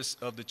purpose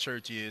of the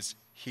church is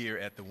here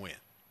at the Win?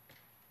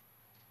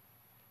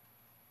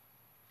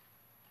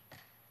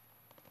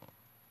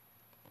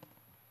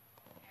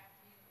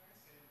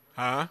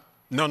 Huh?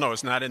 No,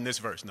 it's not in this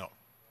verse, no.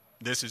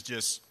 This is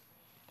just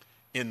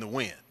in the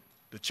Win,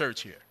 the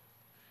church here.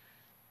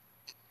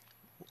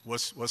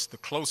 What's the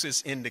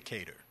closest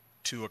indicator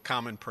to a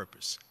common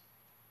purpose?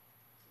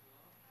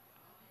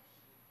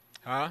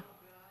 Huh?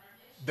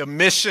 The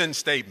mission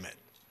statement.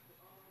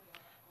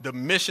 The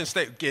mission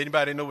statement.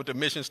 Anybody know what the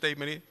mission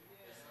statement is?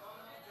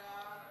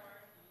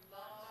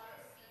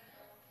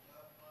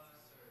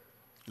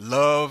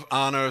 Love,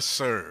 honor,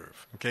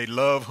 serve. Okay,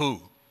 love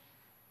who?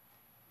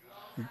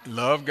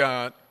 Love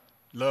God.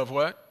 Love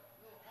what?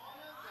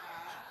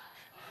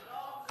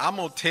 I'm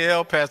going to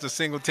tell Pastor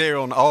Singletary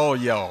on all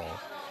y'all.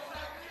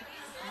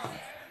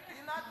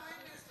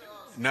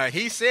 Now,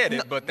 he said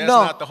it, but that's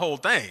not the whole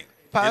thing.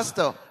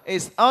 Pastor,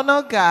 it's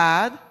honor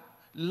God,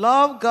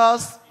 love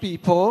God's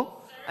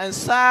people, and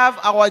serve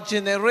our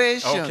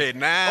generation. Okay,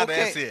 now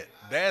that's it.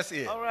 That's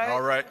it. All right.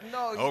 All right.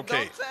 No,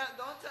 okay.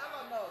 Don't tell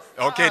on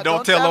us. Okay,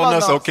 don't tell on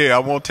us. Okay, I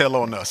won't tell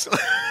on us.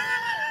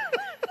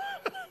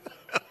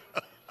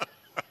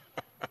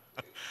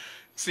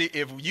 See,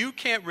 if you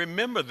can't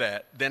remember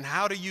that, then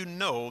how do you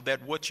know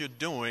that what you're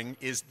doing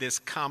is this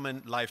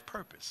common life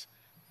purpose?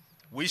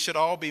 We should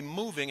all be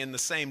moving in the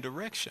same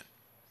direction.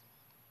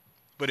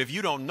 But if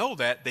you don't know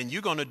that, then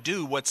you're going to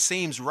do what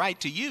seems right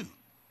to you.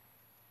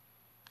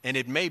 And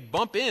it may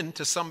bump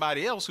into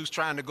somebody else who's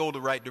trying to go the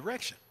right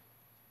direction.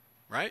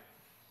 Right?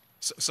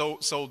 So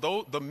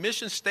the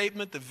mission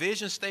statement, the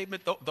vision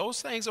statement,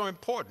 those things are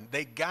important.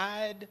 They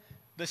guide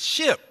the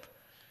ship.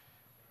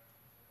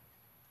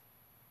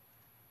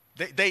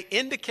 They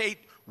indicate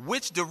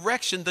which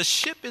direction the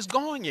ship is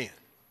going in.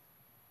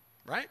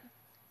 Right?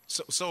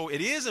 So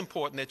it is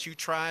important that you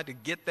try to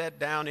get that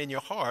down in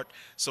your heart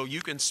so you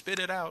can spit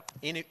it out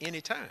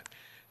any time.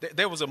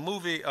 There was a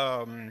movie,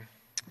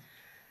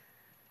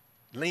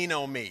 Lean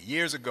on Me,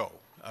 years ago.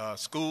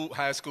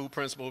 High school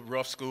principal,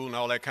 rough school and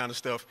all that kind of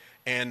stuff.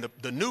 And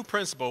the new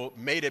principal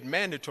made it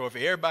mandatory for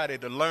everybody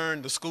to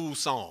learn the school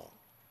song.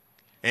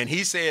 And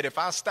he said, if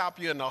I stop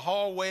you in the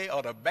hallway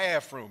or the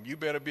bathroom, you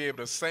better be able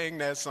to sing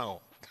that song.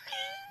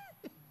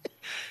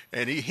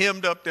 And he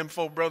hemmed up them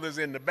 4 brothers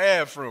in the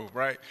bathroom,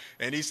 right?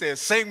 And he said,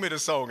 sing me the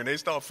song. And they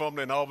start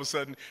fumbling, and all of a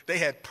sudden, they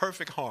had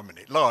perfect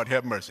harmony. Lord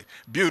have mercy.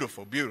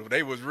 Beautiful, beautiful.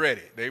 They was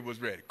ready. They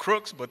was ready.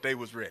 Crooks, but they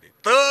was ready.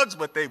 Thugs,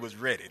 but they was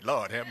ready.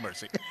 Lord have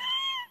mercy.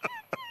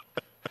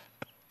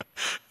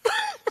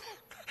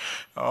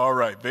 All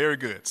right, very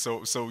good.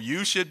 So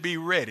you should be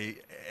ready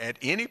at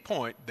any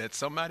point that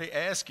somebody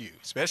asks you,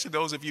 especially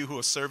those of you who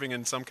are serving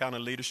in some kind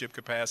of leadership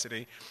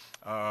capacity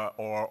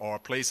or a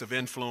place of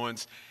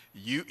influence.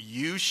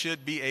 You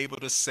should be able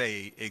to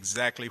say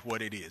exactly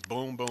what it is.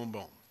 Boom, boom,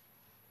 boom.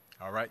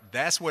 All right?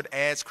 That's what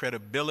adds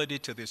credibility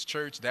to this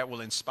church. That will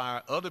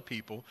inspire other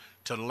people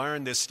to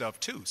learn this stuff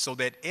too, so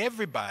that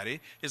everybody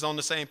is on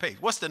the same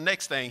page. What's the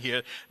next thing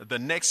here? The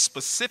next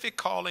specific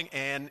calling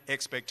and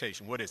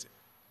expectation. What is it?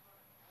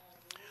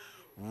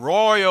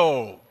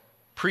 Royal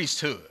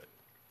priesthood.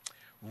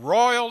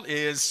 Royal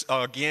is,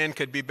 again,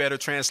 could be better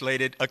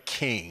translated a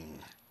king.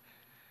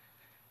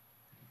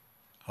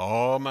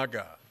 Oh, my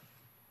God.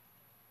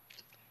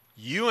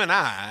 You and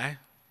I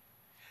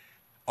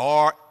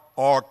are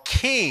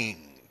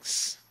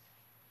kings.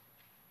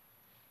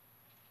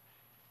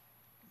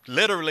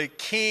 Literally,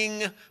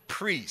 king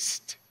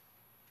priest.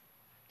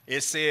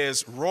 It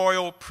says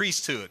royal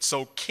priesthood,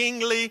 so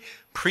kingly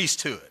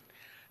priesthood.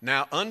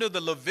 Now, under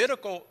the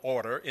Levitical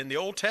order in the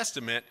Old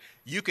Testament,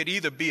 you could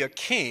either be a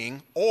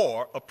king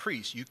or a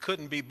priest. You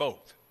couldn't be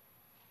both.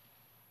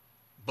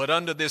 But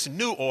under this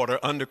new order,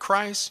 under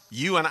Christ,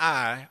 you and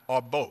I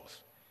are both.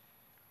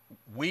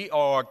 We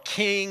are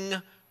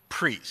king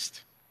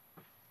priest.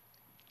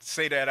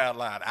 Say that out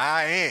loud.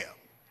 I am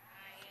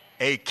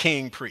a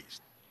king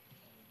priest.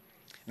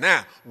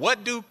 Now,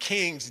 what do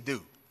kings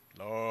do?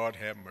 Lord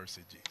have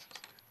mercy, Jesus.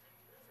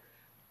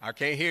 I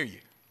can't hear you.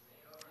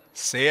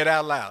 Say it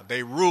out loud.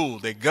 They rule,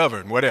 they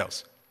govern. What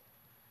else?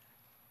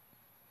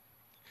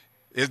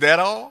 Is that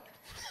all?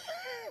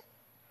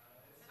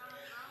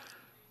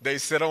 They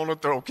sit on the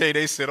throne. Okay,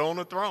 they sit on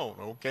the throne.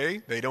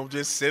 Okay, they don't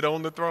just sit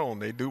on the throne.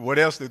 They do. What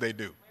else do they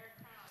do?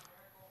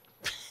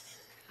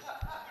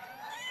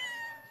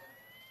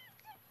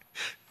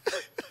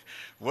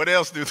 What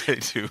else do they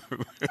do?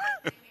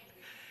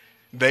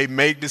 They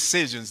make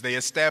decisions. They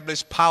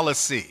establish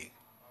policy.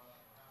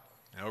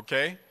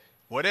 Okay,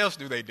 what else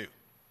do they do?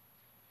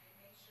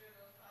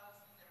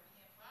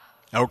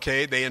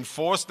 Okay, they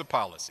enforce the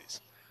policies.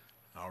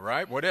 All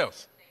right, what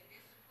else?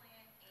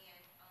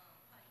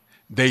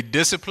 They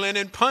discipline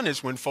and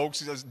punish when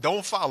folks just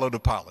don't follow the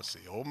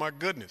policy. Oh, my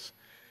goodness.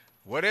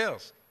 What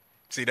else?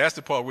 See, that's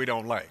the part we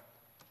don't like.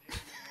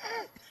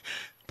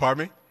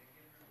 Pardon me?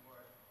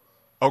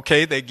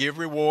 Okay, they give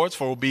rewards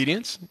for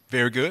obedience.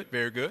 Very good,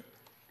 very good.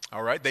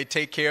 All right, they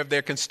take care of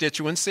their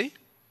constituency.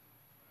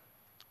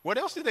 What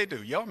else do they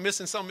do? Y'all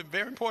missing some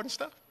very important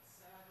stuff?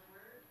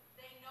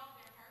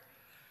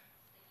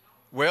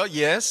 Well,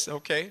 yes,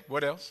 okay.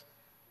 What else?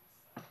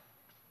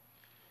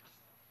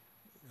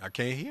 I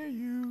can't hear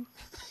you.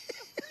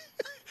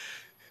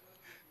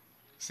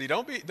 See,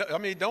 don't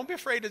be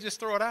afraid to just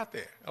throw it out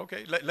there.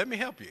 Okay, let me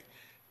help you.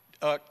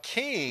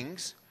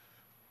 Kings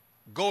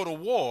go to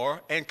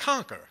war and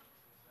conquer,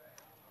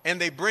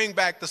 and they bring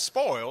back the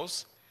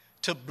spoils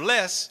to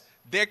bless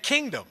their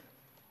kingdom.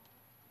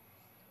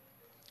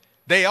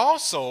 They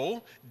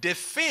also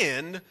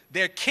defend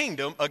their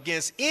kingdom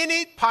against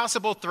any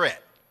possible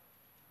threat.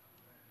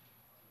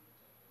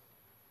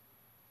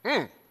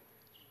 Yeah,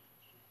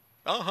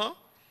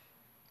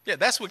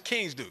 that's what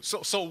kings do.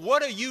 So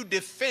what are you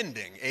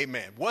defending?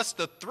 Amen. What's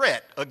the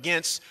threat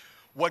against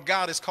what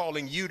God is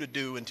calling you to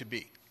do and to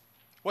be?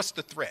 What's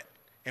the threat?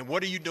 And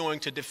what are you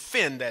doing to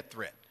defend that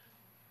threat?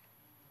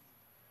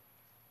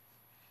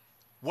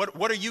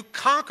 What are you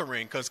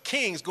conquering? Because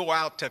kings go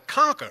out to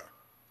conquer.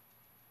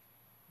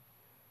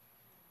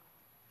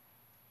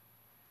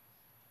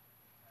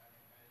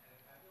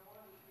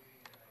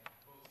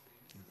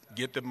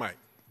 Get the mic.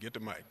 Get the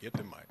mic. Get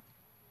the mic.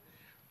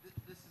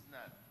 This is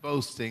not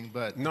boasting,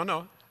 but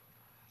No.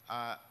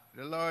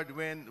 The Lord,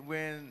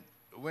 when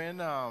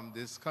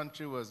this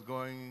country was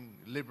going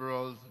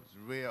liberal,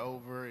 way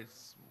over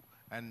its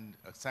and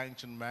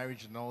sanctioned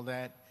marriage and all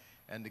that,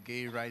 and the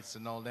gay rights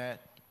and all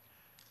that,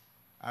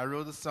 I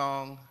wrote a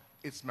song,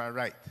 "It's My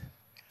Right."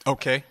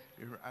 Okay.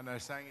 And I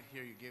sang it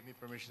here. You gave me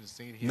permission to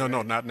sing it here. No,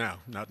 right? not now.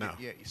 Not now.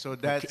 Yeah. So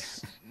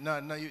that's no.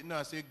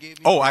 So you gave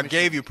me. Oh, I permission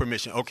gave you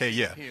permission. Okay,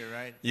 yeah. Here,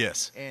 right?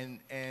 Yes. And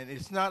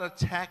it's not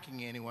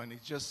attacking anyone.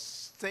 It's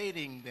just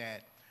stating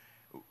that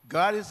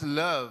God is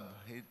love.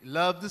 He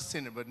loved the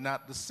sinner, but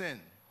not the sin.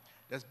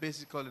 That's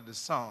basically the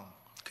song.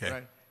 Okay.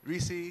 Right?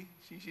 Reese,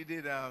 she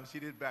did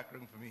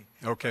background for me.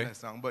 Okay. On that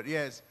song. But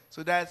yes,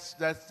 so that's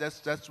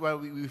why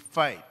we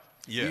fight.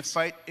 Yes. We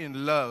fight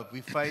in love.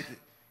 We fight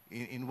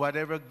in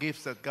whatever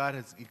gifts that God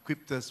has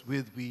equipped us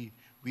with. We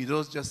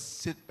don't just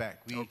sit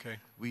back.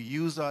 We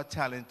use our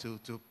talent to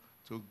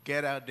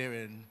get out there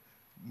and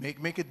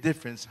make a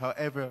difference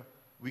however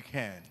we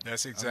can.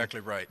 That's exactly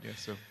right.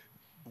 Yes, sir.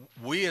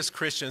 we as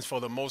Christians, for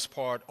the most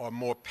part, are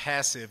more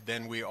passive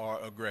than we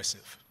are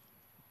aggressive.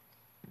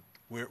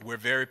 We're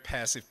very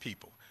passive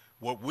people.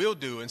 What we'll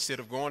do, instead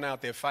of going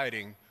out there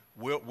fighting,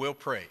 we'll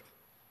pray.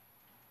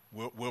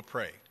 We'll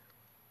pray.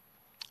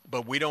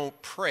 But we don't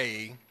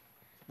pray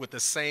with the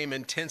same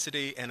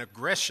intensity and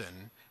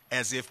aggression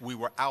as if we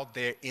were out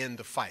there in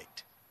the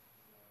fight.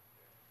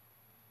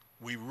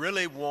 We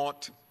really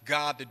want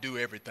God to do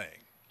everything.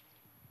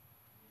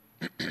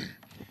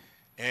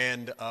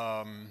 And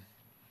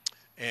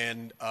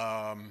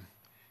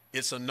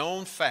it's a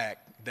known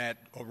fact that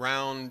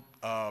around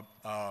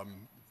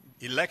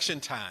election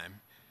time,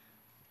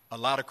 a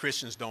lot of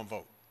Christians don't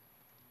vote.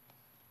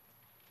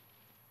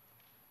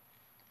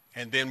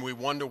 And then we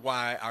wonder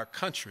why our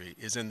country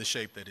is in the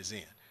shape that it's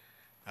in.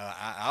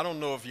 I don't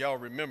know if y'all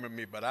remember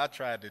me, but I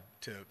tried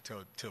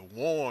to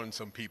warn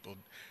some people,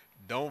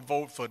 don't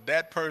vote for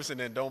that person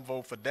and don't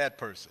vote for that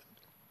person.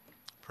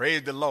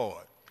 Praise the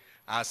Lord.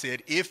 I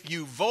said, if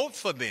you vote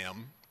for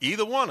them,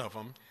 either one of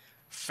them,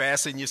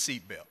 fasten your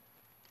seatbelt.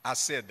 I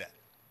said that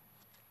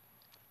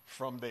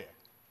from there.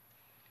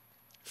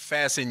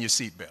 Fasten your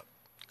seatbelt,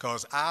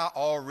 because I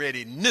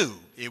already knew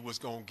it was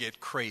going to get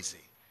crazy.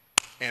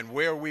 And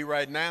where are we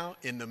right now?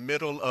 In the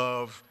middle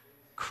of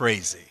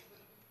crazy.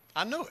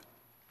 I knew it.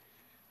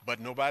 But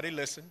nobody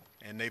listened,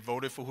 and they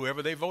voted for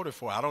whoever they voted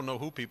for. I don't know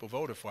who people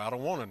voted for. I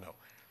don't want to know.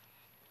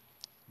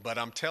 But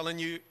I'm telling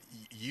you,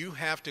 you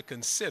have to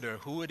consider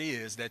who it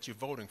is that you're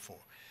voting for.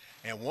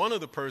 And one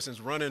of the persons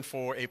running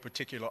for a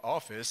particular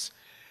office,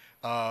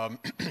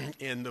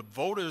 in the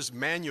voters'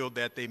 manual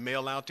that they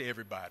mail out to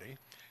everybody,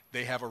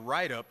 they have a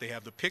write-up. They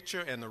have the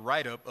picture and the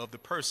write-up of the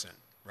person,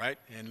 right?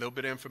 And a little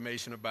bit of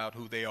information about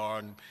who they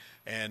are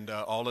and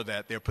all of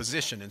that, their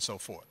position and so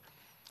forth.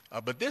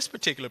 But this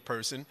particular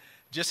person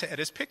just had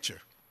his picture.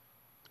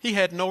 He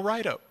had no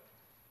write-up.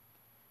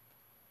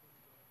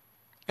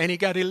 And he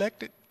got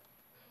elected.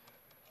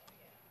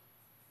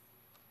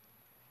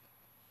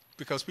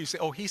 Because people say,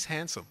 oh, he's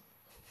handsome.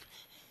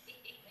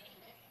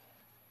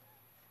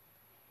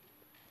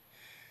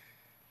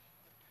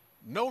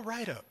 No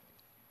write-up.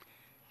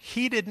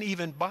 He didn't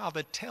even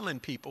bother telling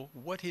people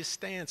what his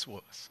stance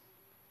was.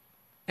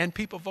 And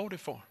people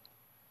voted for him.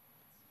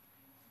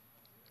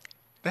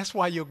 That's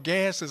why your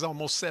gas is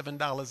almost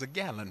 $7 a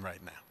gallon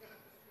right now.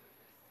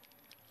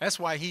 That's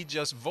why he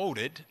just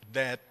voted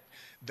that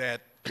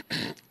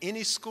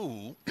any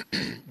school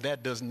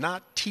that does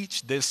not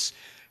teach this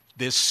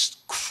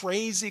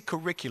crazy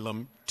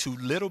curriculum to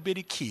little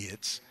bitty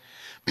kids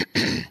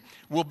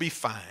will be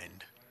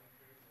fined.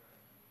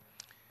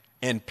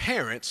 And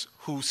parents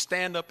who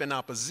stand up in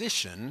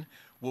opposition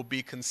will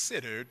be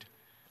considered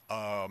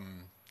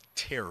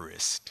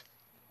terrorists.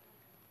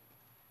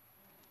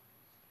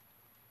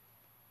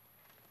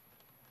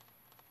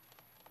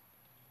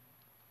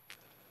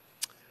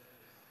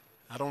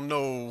 I don't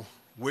know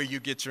where you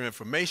get your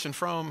information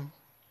from,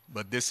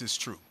 but this is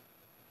true.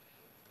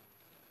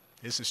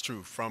 This is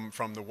true, from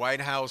the White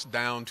House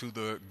down to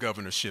the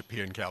governorship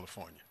here in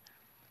California.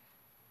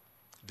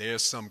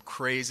 There's some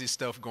crazy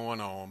stuff going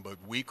on, but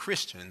we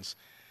Christians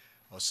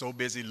are so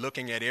busy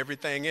looking at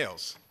everything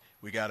else.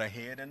 We got our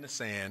head in the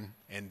sand,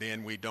 and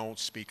then we don't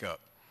speak up.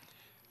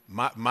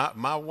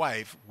 My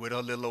wife, with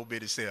her little old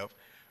bitty self,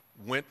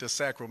 went to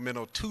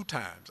Sacramento 2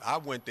 times. I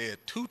went there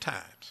 2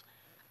 times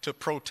to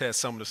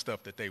protest some of the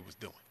stuff that they was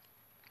doing.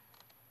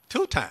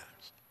 2 times.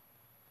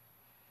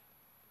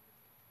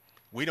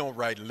 We don't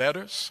write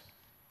letters.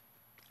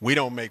 We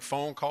don't make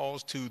phone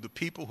calls to the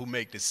people who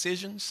make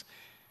decisions.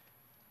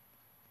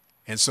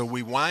 And so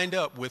we wind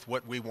up with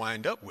what we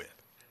wind up with.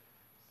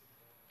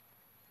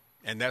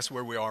 And that's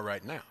where we are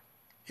right now.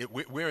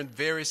 We're in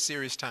very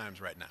serious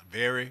times right now.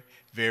 Very,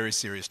 very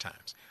serious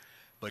times.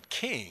 But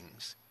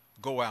kings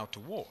go out to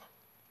war.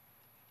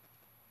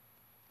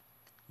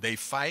 They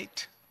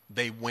fight,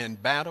 they win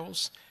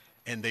battles,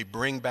 and they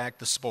bring back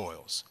the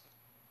spoils.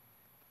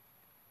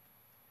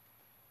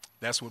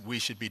 That's what we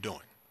should be doing,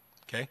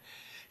 okay?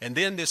 And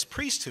then this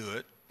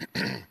priesthood,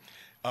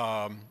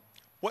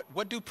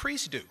 what do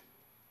priests do?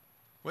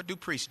 What do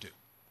priests do?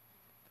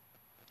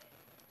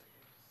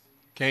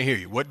 Can't hear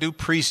you. What do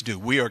priests do?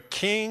 We are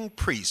king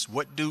priests.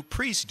 What do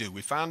priests do?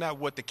 We found out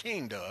what the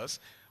king does.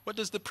 What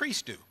does the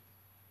priest do?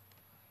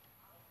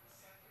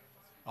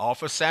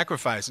 Offer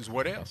sacrifices.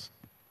 What else?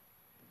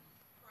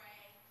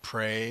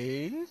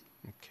 Pray.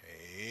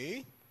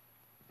 Okay.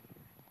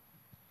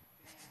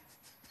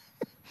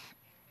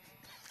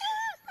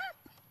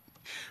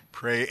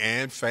 Pray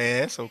and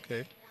fast.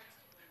 Okay.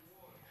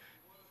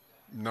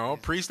 No,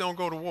 priests don't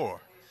go to war.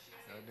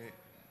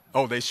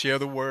 Oh, they share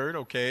the word.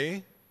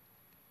 Okay.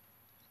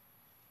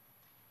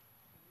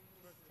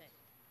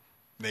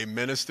 They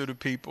minister to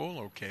people.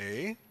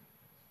 Okay.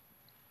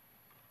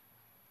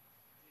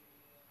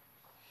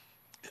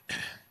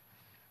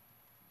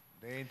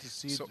 They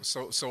intercede.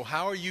 So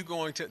how are you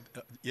going to,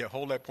 yeah,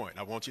 hold that point.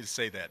 I want you to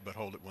say that, but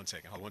hold it 1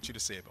 second. I want you to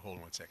say it, but hold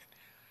it 1 second.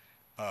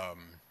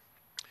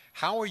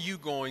 How are you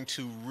going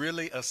to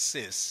really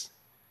assist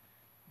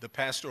the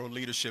pastoral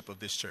leadership of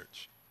this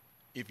church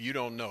if you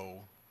don't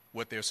know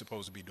what they're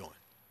supposed to be doing?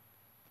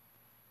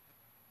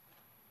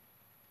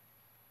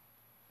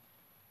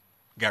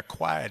 Got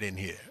quiet in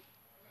here.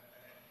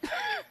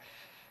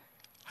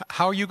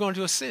 How are you going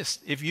to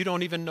assist if you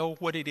don't even know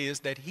what it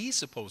is that he's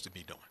supposed to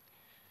be doing?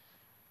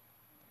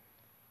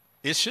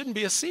 It shouldn't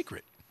be a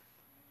secret.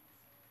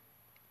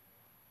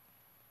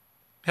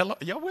 Hello,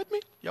 y'all with me?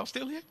 Y'all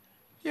still here?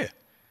 Yeah.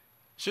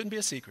 Shouldn't be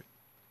a secret.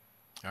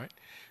 All right.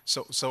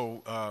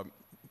 So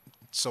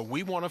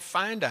we want to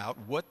find out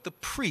what the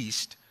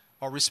priests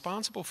are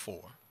responsible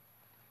for.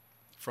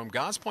 From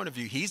God's point of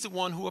view, he's the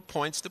one who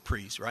appoints the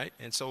priest, right?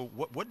 And so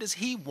what does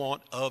he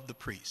want of the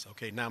priest?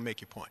 Okay, now make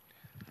your point.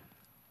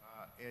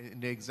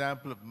 In the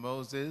example of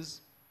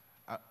Moses,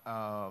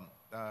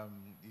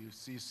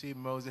 you see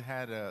Moses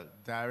had a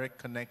direct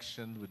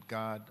connection with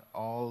God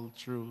all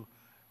through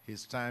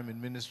his time in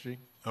ministry.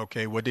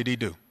 Okay, what did he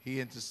do? He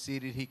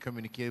interceded. He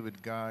communicated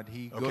with God.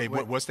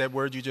 What's that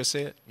word you just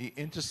said? He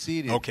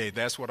interceded. Okay,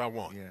 that's what I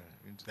want. Yeah,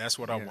 that's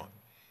what I want.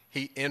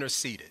 He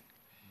interceded.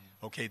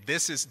 Okay,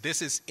 this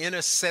is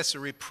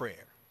intercessory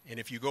prayer. And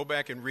if you go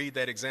back and read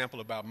that example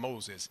about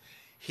Moses,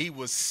 he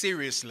was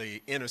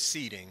seriously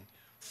interceding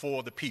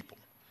for the people,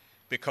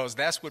 because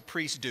that's what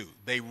priests do.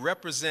 They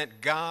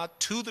represent God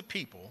to the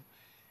people,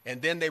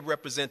 and then they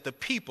represent the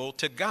people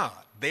to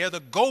God. They're the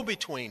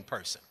go-between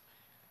person.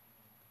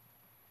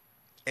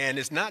 And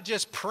it's not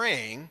just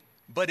praying,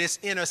 but it's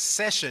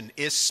intercession.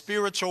 It's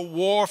spiritual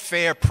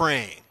warfare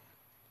praying.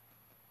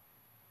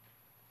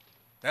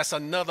 That's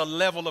another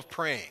level of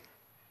praying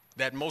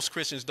that most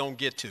Christians don't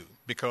get to,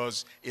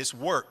 because it's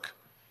work.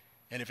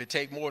 And if it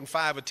takes more than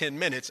 5 or 10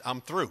 minutes,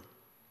 I'm through.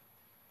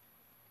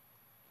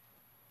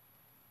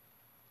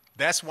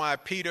 That's why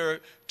Peter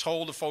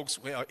told the folks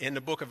in the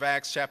book of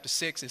Acts chapter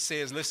 6, it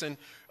says, listen,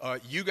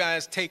 you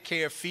guys take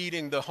care of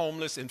feeding the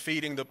homeless and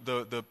feeding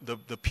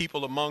the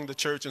people among the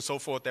church and so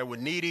forth that were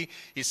needy.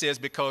 He says,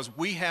 because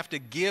we have to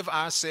give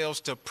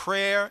ourselves to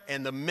prayer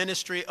and the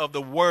ministry of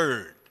the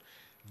word.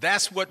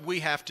 That's what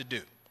we have to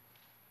do.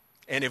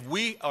 And if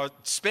we are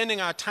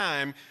spending our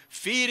time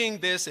feeding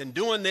this and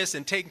doing this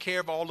and taking care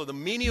of all of the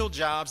menial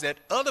jobs that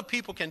other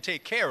people can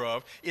take care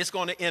of, it's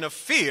going to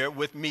interfere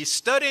with me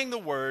studying the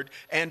word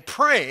and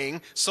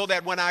praying, so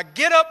that when I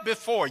get up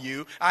before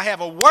you, I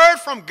have a word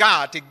from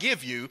God to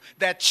give you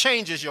that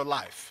changes your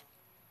life.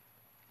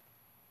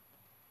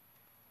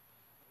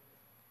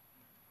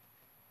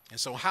 And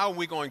so how are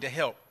we going to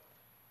help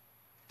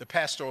the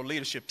pastoral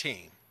leadership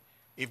team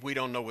if we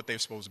don't know what they're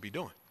supposed to be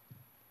doing?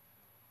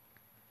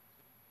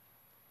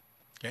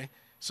 Okay,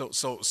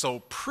 so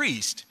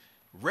priests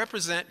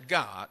represent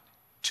God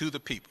to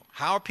the people.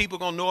 How are people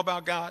going to know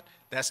about God?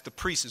 That's the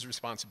priest's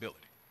responsibility.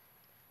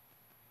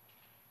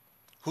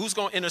 Who's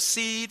going to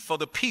intercede for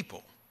the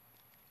people?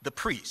 The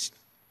priest.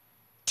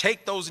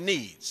 Take those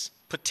needs,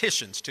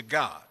 petitions to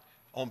God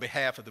on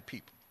behalf of the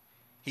people.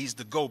 He's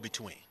the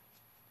go-between.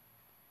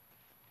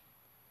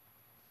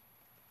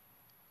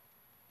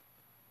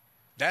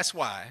 That's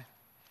why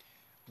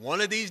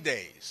one of these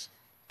days,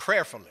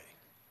 prayerfully,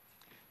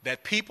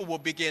 that people will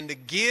begin to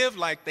give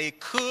like they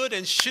could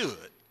and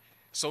should,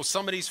 so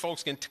some of these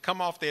folks can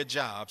come off their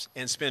jobs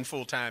and spend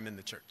full time in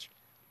the church.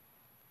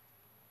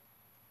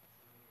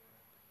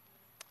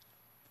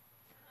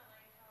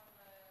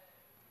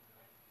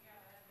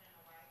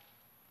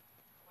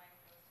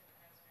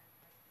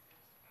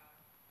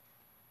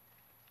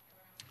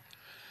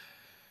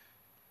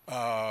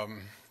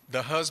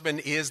 The husband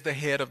is the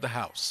head of the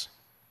house.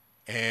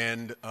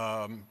 And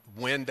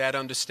when that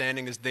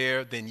understanding is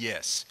there, then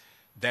yes,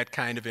 that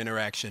kind of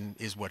interaction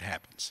is what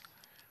happens.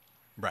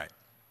 Right.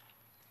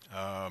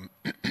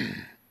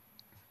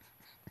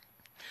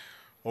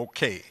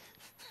 Okay.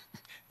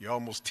 You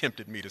almost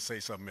tempted me to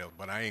say something else,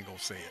 but I ain't going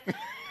to say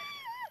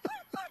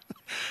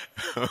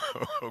it.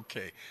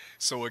 Okay.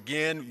 So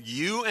again,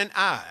 you and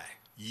I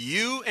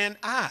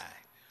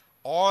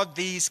are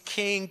these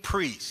king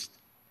priests.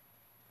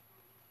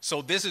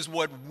 So this is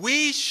what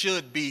we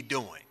should be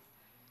doing,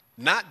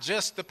 not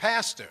just the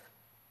pastor.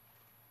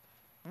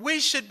 We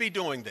should be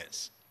doing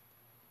this.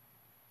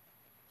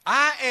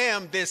 I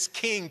am this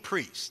king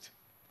priest,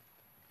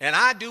 and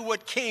I do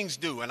what kings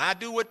do, and I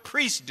do what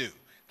priests do.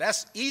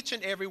 That's each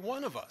and every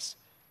one of us.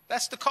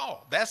 That's the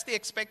call. That's the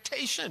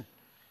expectation.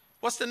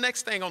 What's the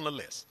next thing on the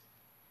list?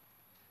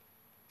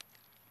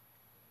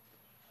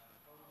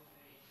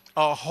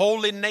 A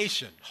holy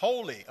nation.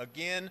 Holy,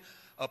 again,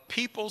 a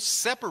people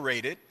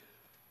separated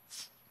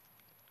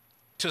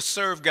to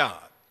serve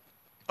God.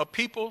 A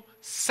people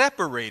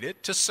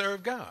separated to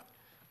serve God.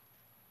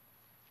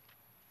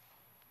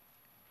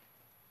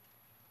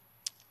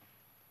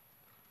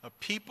 A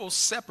people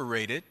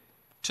separated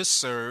to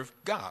serve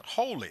God.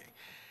 Holy.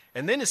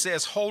 And then it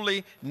says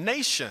holy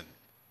nation,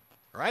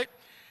 right?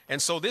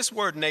 And so this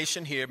word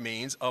nation here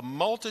means a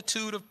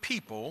multitude of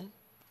people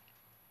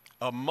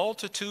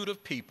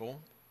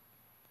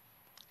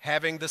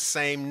having the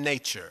same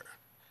nature.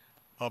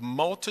 A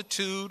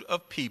multitude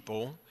of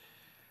people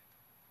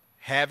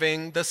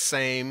having the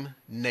same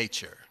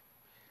nature.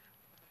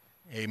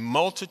 A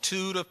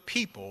multitude of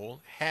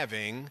people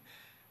having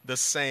the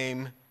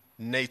same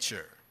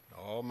nature.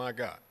 Oh, my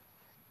God.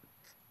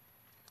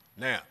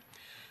 Now,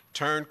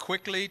 turn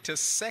quickly to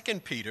 2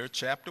 Peter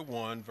chapter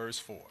 1, verse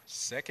 4.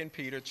 2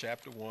 Peter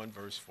chapter 1,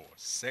 verse 4.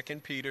 2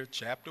 Peter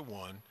chapter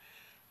 1,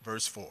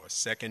 verse 4.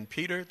 2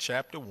 Peter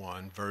chapter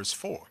 1, verse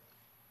 4.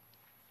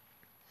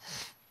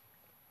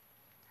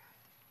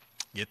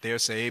 Get there,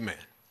 say amen.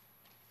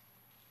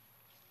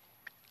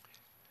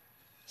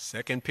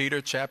 2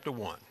 Peter chapter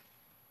 1,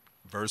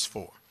 verse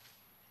 4.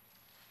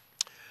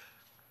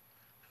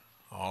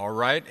 All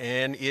right,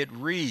 and it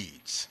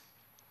reads.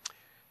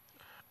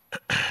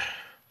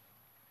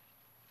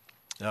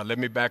 Now let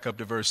me back up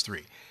to verse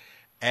 3.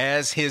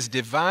 As his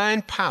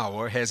divine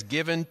power has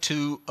given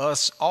to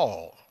us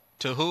all.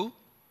 To who?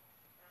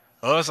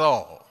 Us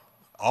all.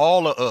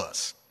 All of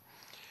us.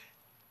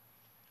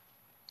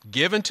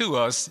 Given to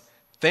us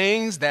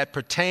things that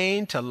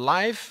pertain to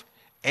life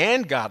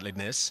and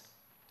godliness.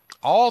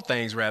 All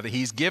things, rather.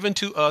 He's given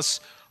to us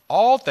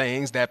all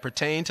things that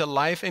pertain to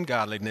life and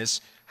godliness.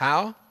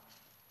 How?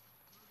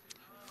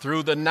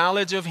 Through the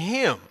knowledge of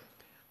him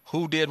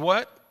who did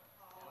what?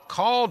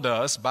 Called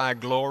us by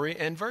glory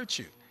and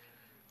virtue.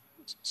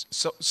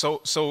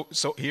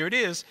 So here it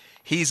is.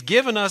 He's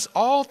given us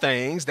all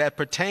things that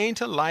pertain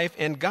to life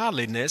and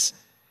godliness.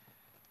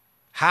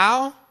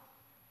 How?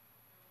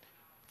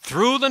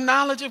 Through the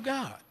knowledge of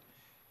God.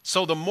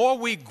 So the more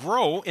we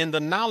grow in the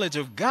knowledge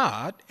of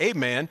God,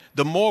 amen,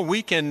 the more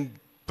we can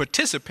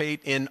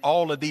participate in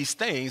all of these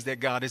things that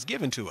God has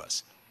given to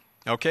us.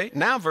 Okay,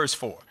 now verse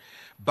 4.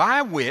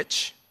 By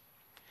which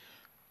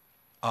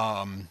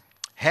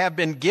have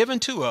been given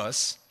to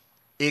us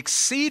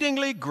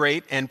exceedingly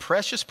great and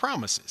precious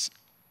promises.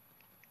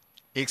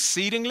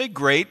 Exceedingly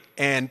great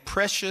and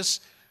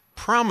precious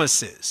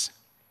promises.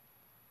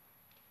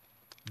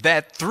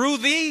 That through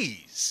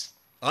these,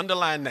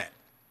 underline that,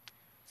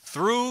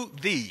 through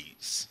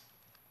these,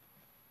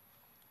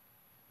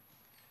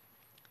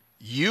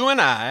 you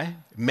and I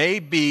may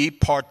be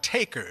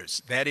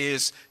partakers, that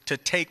is, to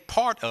take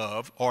part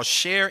of or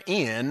share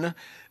in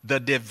the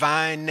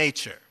divine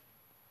nature.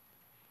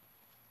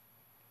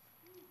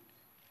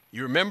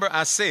 You remember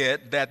I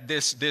said that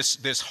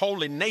this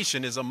holy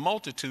nation is a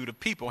multitude of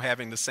people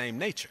having the same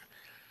nature.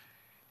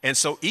 And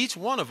so each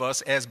one of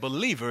us as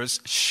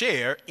believers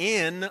share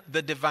in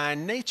the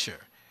divine nature.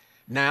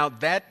 Now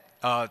that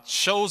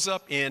shows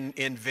up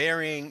in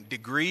varying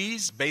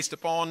degrees based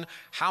upon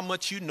how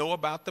much you know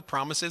about the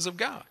promises of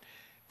God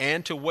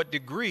and to what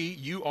degree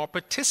you are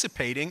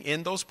participating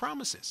in those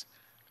promises.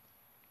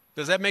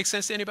 Does that make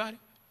sense to anybody?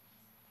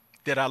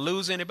 Did I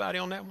lose anybody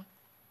on that one?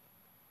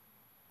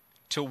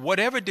 To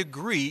whatever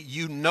degree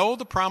you know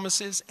the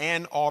promises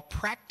and are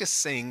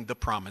practicing the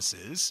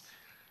promises,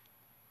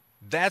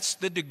 that's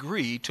the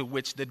degree to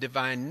which the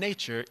divine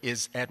nature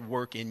is at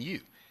work in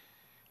you.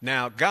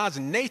 Now, God's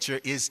nature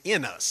is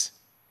in us.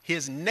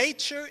 His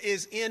nature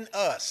is in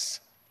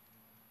us.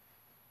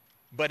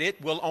 But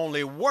it will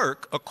only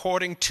work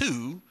according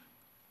to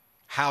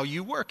how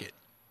you work it.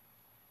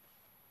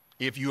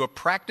 If you are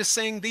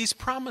practicing these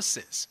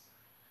promises,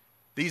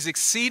 these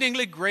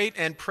exceedingly great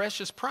and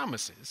precious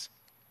promises,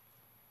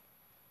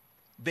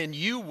 then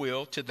you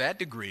will, to that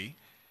degree,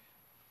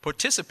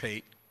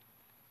 participate,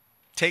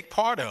 take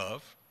part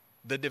of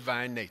the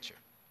divine nature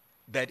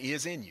that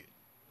is in you.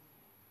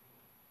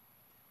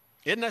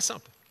 Isn't that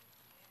something?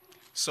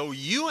 So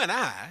you and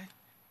I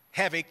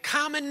have a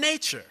common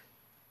nature.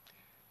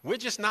 We're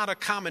just not a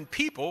common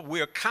people.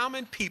 We're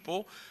common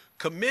people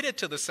committed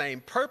to the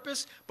same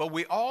purpose, but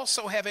we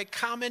also have a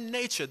common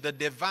nature. The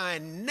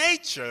divine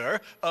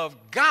nature of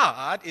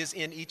God is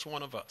in each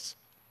one of us.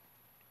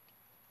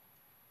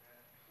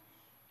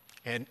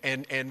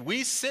 And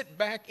we sit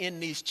back in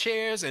these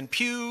chairs and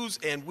pews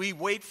and we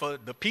wait for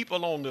the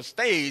people on the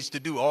stage to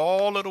do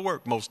all of the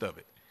work, most of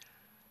it.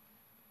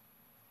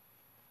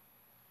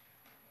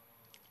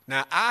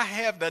 Now, I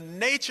have the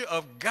nature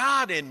of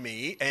God in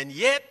me, and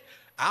yet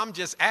I'm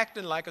just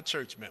acting like a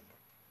church member.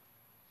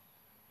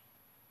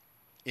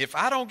 If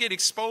I don't get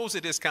exposed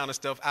to this kind of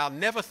stuff, I'll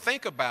never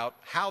think about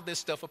how this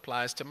stuff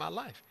applies to my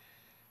life.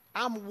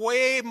 I'm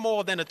way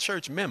more than a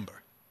church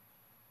member.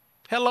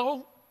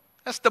 Hello?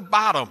 That's the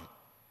bottom.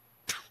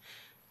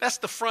 That's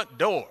the front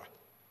door.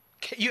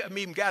 You haven't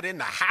even got in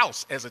the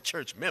house as a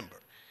church member.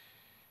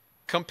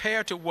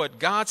 Compared to what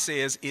God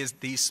says is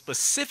the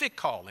specific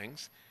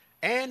callings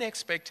and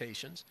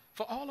expectations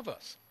for all of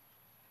us.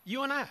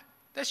 You and I.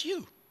 That's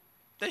you.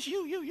 That's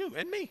you,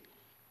 and me.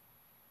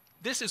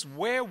 This is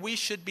where we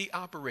should be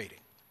operating.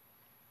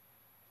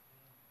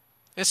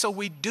 And so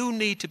we do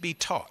need to be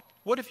taught.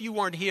 What if you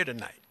weren't here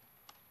tonight?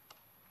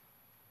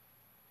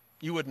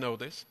 You would know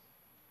this.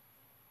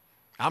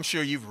 I'm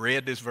sure you've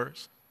read this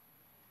verse.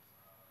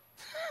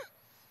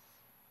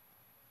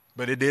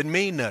 But it didn't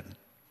mean nothing.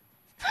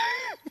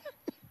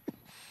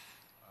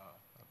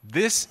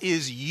 This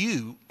is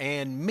you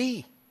and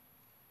me.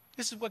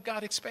 This is what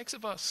God expects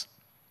of us.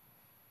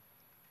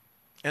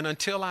 And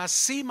until I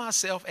see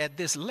myself at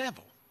this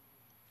level,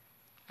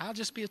 I'll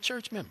just be a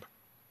church member.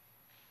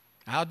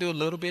 I'll do a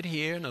little bit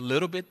here and a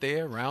little bit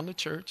there around the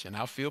church, and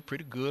I'll feel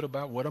pretty good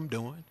about what I'm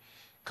doing.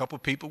 A couple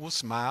people will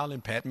smile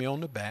and pat me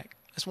on the back.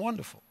 That's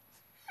wonderful.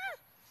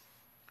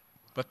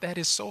 But that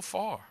is so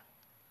far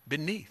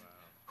beneath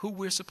who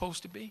we're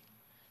supposed to be.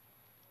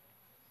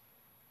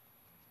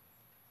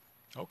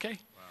 Okay.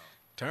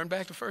 Turn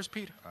back to 1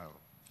 Peter.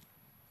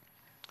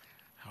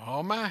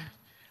 Oh, my.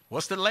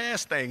 What's the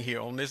last thing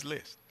here on this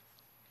list?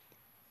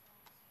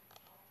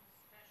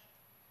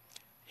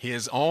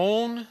 His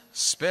own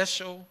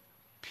special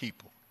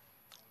people.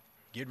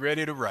 Get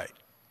ready to write.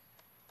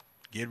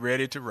 Get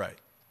ready to write.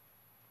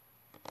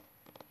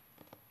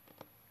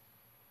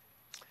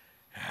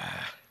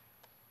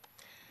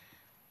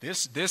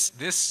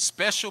 This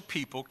special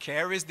people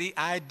carries the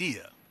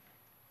idea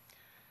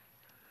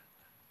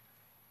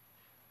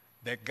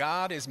that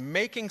God is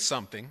making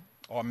something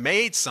or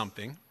made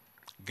something.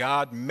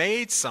 God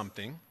made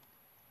something.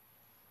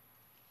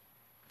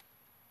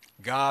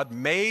 God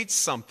made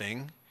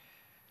something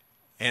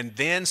and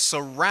then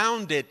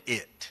surrounded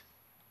it.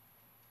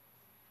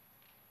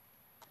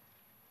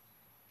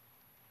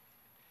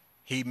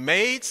 He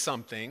made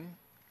something.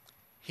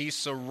 He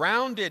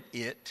surrounded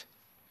it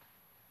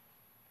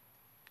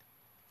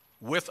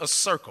with a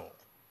circle.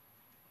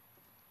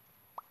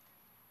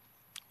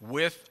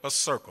 With a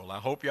circle. I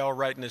hope y'all are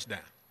writing this down.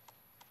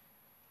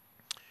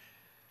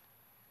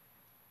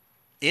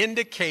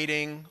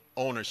 Indicating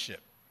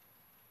ownership.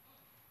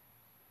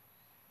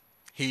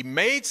 He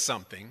made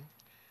something,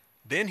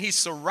 then he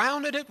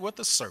surrounded it with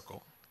a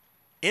circle,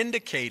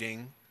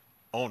 indicating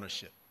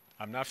ownership.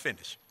 I'm not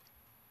finished.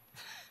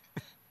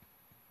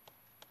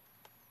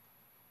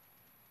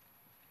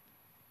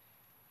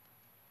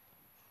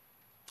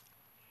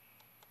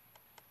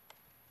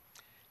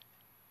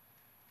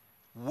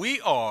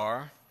 We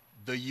are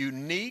the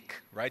unique,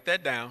 write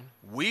that down,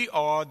 we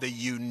are the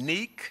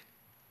unique,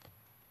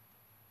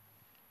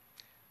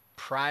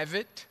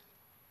 private,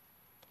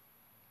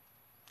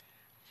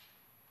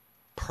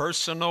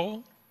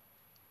 personal,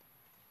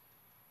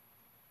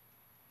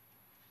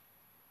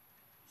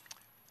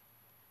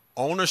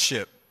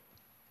 ownership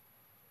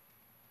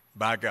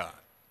by God.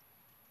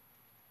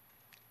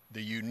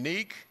 The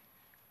unique,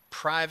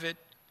 private,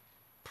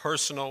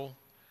 personal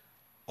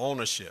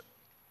ownership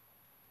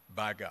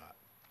by God.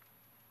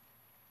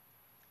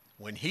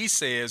 When he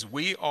says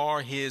we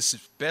are his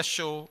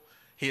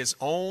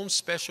own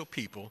special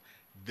people,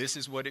 this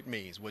is what it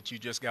means, what you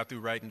just got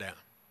through writing down.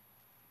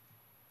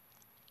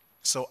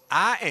 So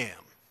I am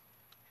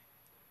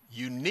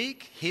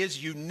unique,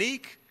 his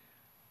unique,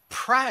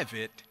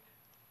 private,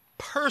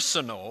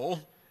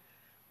 personal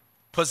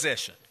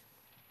possession.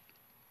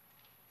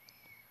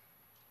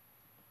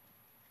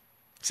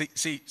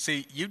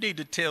 See, you need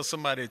to tell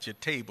somebody at your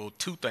table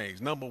two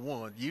things. Number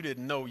one, you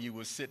didn't know you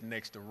were sitting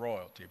next to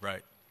royalty,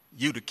 right?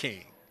 You the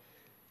king.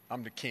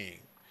 I'm the king.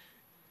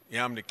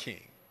 Yeah, I'm the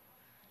king.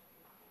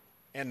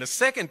 And the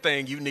second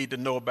thing you need to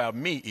know about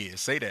me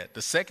is, say that,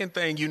 the second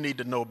thing you need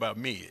to know about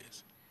me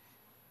is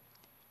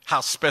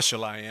how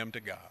special I am to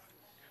God.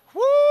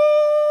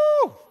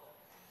 Woo!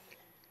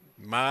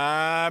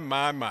 My.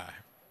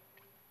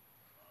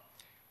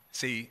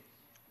 See,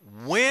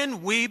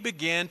 when we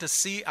begin to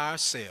see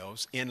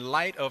ourselves in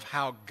light of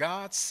how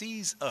God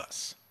sees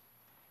us,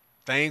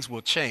 things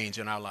will change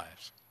in our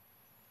lives.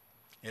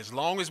 As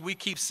long as we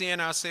keep seeing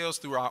ourselves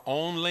through our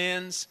own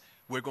lens,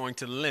 we're going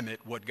to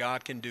limit what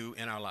God can do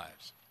in our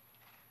lives.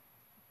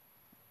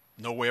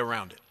 No way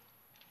around it.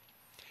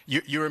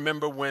 You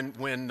remember when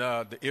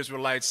the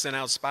Israelites sent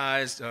out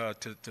spies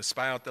to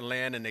spy out the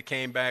land, and they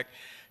came back,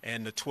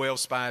 and the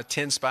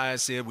 10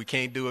 spies said, we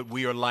can't do it.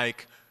 We are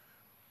like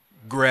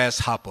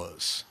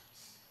grasshoppers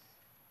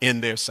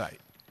in their sight.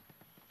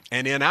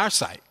 And in our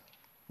sight,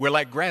 we're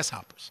like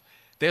grasshoppers.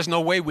 There's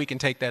no way we can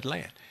take that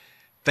land.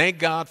 Thank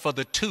God for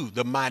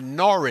the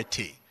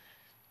minority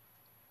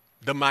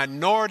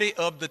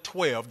of the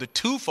 12, the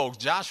two folks,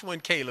 Joshua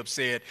and Caleb,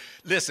 said,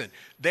 listen,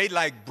 they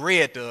like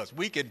bread to us.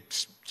 We could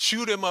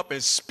shoot them up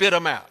and spit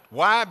them out.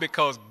 Why?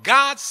 Because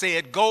God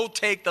said, go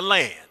take the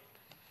land.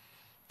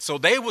 So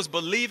they was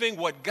believing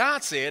what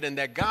God said and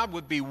that God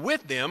would be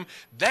with them.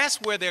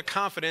 That's where their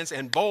confidence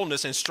and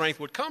boldness and strength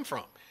would come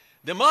from.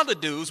 Them other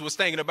dudes was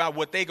thinking about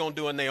what they going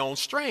to do in their own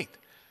strength.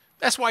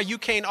 That's why you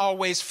can't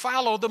always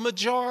follow the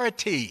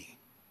majority.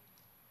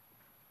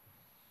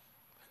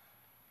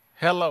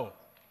 Hello.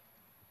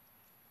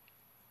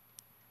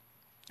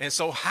 And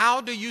so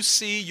how do you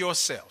see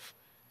yourself?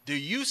 Do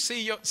you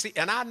see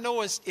and I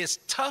know it's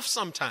tough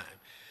sometimes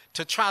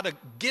to try to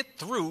get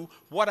through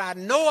what I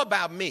know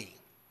about me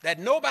that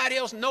nobody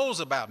else knows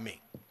about me.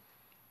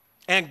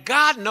 And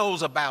God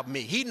knows about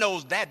me. He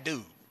knows that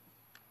dude.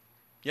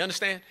 You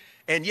understand?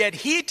 And yet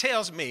he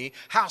tells me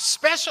how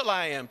special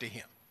I am to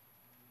him.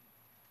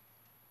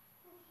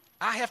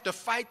 I have to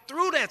fight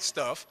through that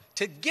stuff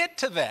to get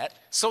to that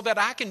so that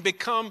I can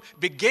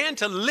begin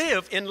to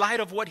live in light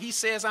of what he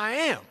says I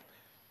am.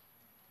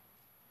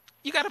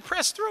 You got to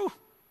press through.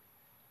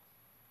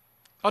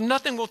 Or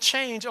nothing will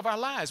change of our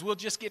lives. We'll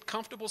just get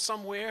comfortable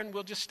somewhere and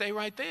we'll just stay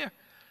right there.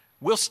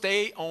 We'll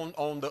stay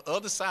on the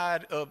other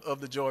side of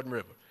the Jordan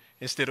River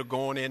instead of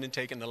going in and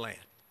taking the land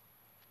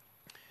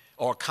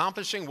or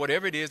accomplishing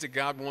whatever it is that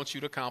God wants you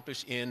to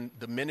accomplish in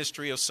the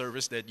ministry of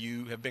service that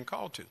you have been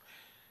called to.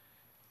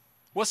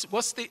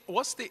 What's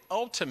the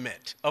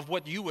ultimate of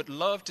what you would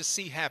love to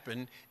see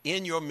happen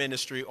in your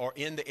ministry or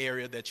in the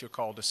area that you're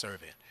called to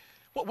serve in?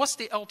 What's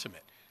the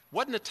ultimate?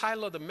 Wasn't the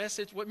title of the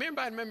message?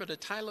 Remember the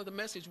title of the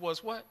message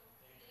was what?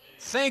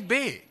 Think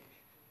big.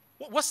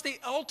 What's the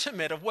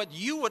ultimate of what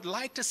you would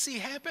like to see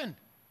happen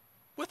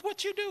with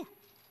what you do?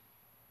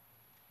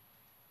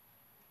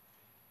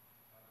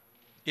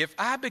 If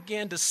I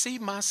begin to see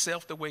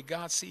myself the way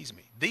God sees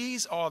me,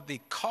 these are the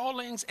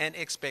callings and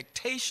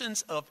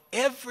expectations of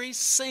every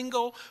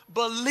single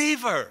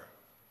believer.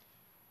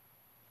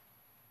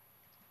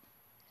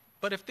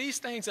 But if these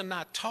things are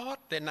not taught,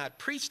 they're not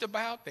preached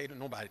about,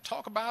 nobody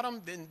talk about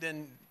them,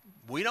 then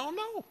we don't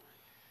know.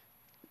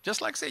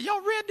 Just like I said,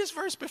 y'all read this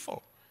verse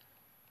before.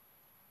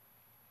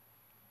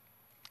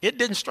 It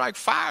didn't strike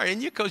fire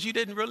in you because you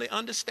didn't really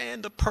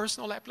understand the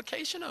personal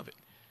application of it.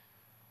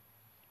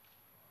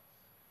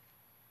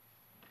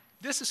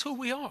 This is who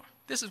we are.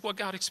 This is what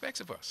God expects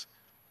of us.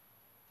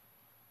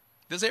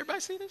 Does everybody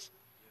see this?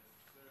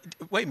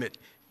 Yes, wait a minute.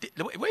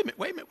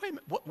 Wait a minute.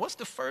 What's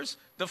the first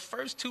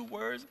two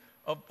words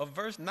of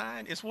verse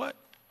 9 is what?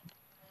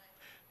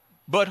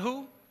 But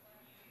who?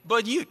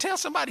 But you. Tell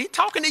somebody. He's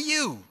talking to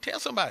you. Tell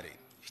somebody.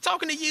 He's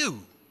talking to you.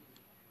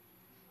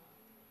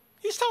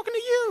 He's talking to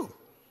you.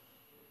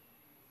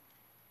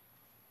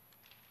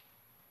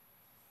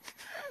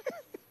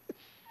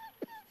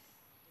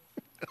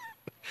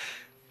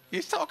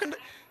 He's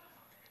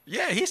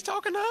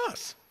talking to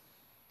us.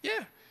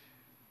 Yeah.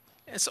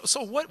 And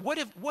so what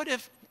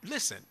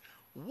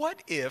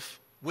if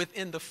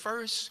within the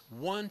first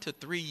 1 to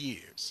 3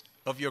 years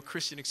of your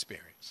Christian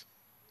experience,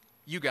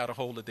 you got a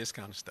hold of this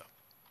kind of stuff?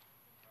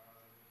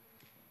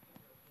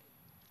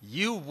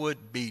 You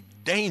would be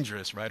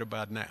dangerous right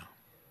about now.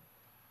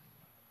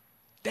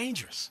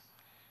 Dangerous.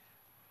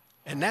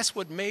 And that's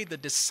what made the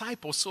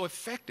disciples so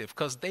effective,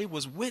 because they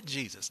was with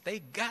Jesus. They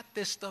got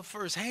this stuff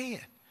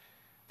firsthand.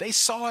 They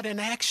saw it in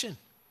action.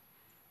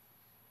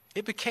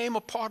 It became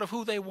a part of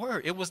who they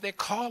were. It was their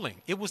calling.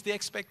 It was the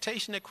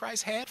expectation that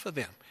Christ had for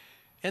them.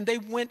 And they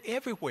went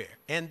everywhere.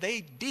 And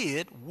they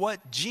did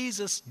what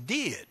Jesus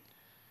did.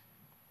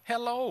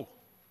 Hello.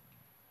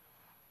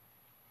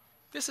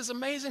 This is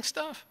amazing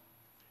stuff.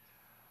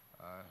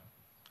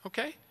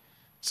 Okay?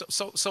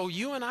 So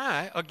you and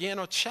I, again,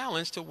 are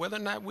challenged to whether or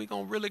not we're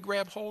going to really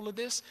grab hold of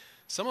this.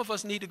 Some of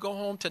us need to go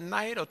home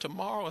tonight or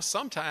tomorrow or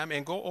sometime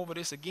and go over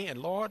this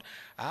again. Lord,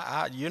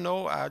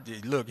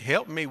 look,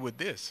 help me with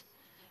this.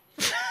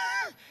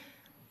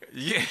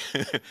 Yeah,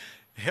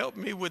 help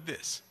me with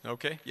this.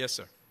 Okay? Yes,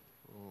 sir.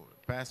 Oh,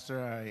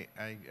 Pastor, I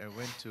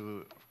went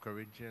to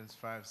Corinthians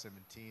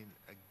 5:17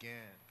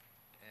 again,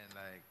 and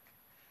like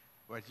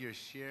what you're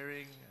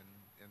sharing,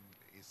 and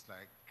it's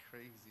like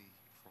crazy.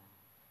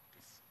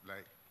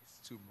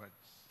 It's too much.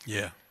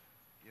 Yeah.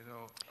 You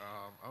know,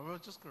 I'm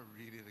just going to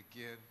read it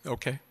again.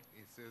 Okay.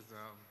 It says,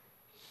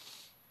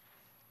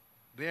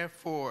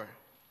 therefore,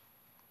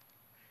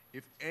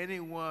 if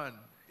anyone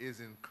is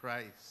in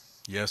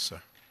Christ, yes,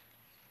 sir,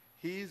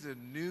 he's a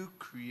new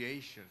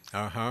creation.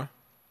 Uh-huh.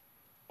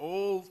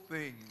 Old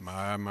things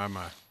My.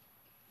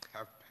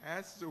 have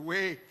passed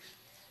away.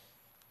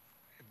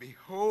 And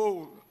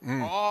behold,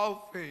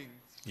 all things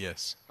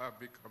Yes. have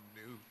become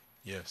new.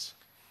 Yes.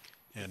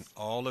 And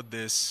all of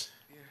this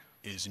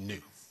is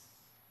new.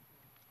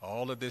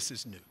 All of this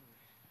is new.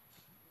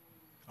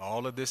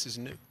 All of this is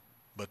new.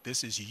 But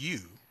this is you,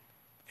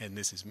 and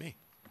this is me.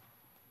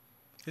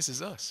 This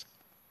is us.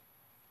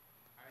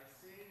 I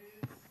say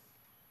this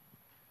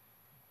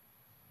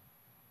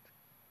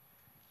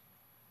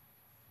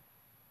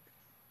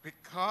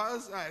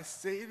because I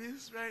say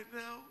this right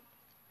now.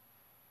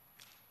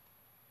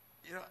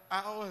 You know,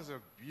 I was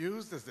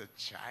abused as a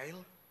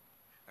child,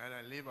 and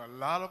I live a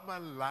lot of my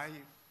life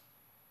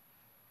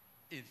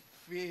in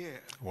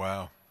fear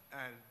Wow.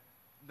 and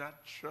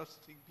not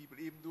trusting people,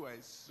 even though I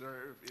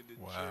serve in the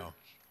Wow.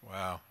 church.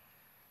 Wow.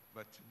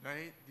 But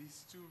tonight,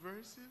 these two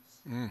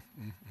verses,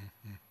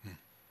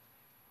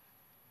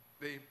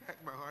 they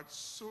impact my heart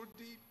so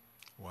deep.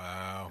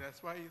 Wow.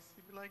 That's why you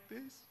see me like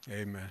this.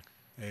 Amen.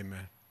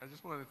 Amen. I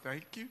just want to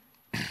thank you.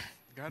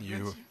 God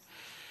You- bless you.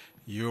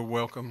 You're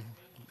welcome.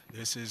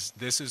 This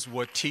is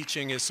what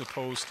teaching is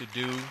supposed to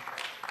do.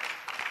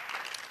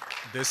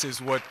 This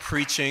is what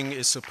preaching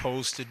is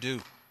supposed to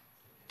do.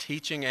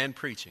 Teaching and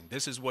preaching.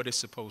 This is what it's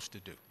supposed to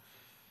do.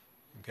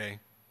 Okay?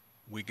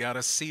 We got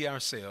to see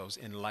ourselves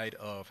in light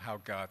of how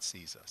God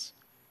sees us,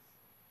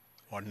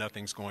 or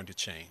nothing's going to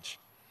change.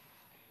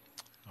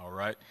 All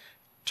right?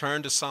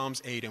 Turn to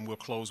Psalms 8, and we'll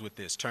close with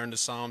this. Turn to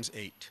Psalms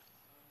 8.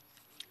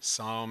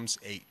 Psalms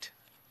 8.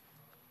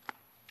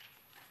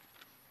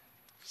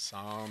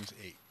 Psalms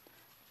 8.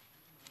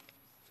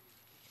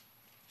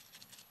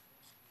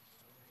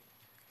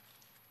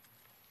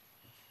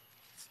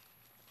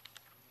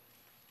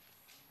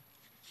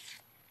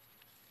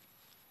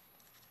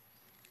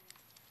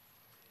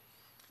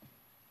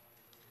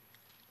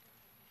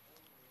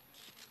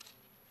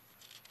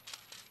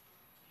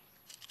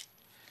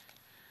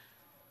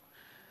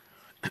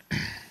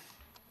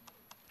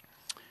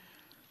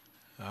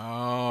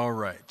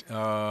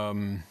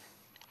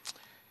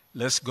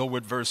 Let's go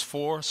with verse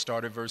 4.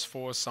 Start at verse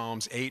 4,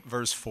 Psalms 8,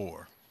 verse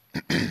 4.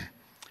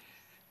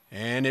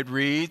 And it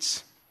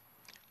reads,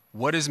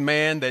 "What is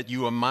man that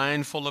you are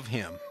mindful of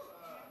him?"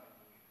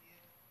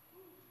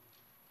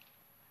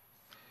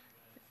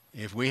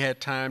 If we had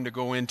time to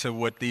go into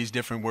what these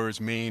different words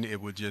mean, it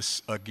would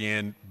just,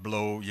 again,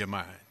 blow your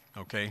mind,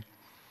 okay?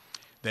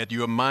 That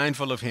you are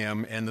mindful of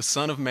him, and the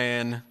Son of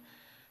Man,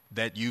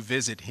 that you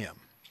visit him.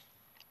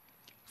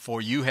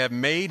 For you have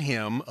made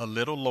him a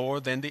little lower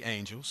than the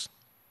angels,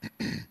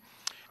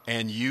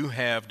 and you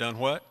have done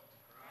what?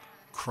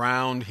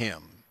 Crowned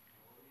him.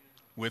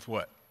 With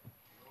what?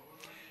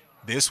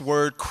 This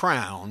word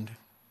crowned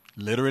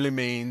literally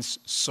means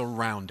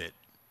surrounded.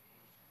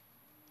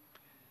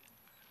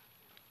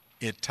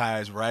 It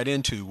ties right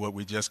into what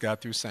we just got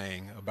through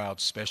saying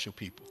about special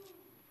people.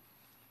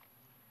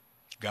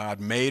 God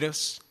made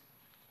us.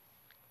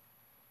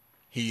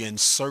 He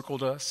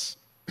encircled us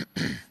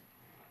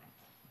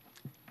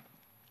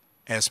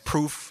as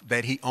proof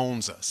that he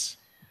owns us.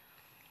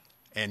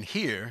 And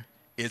here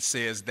it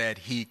says that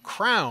he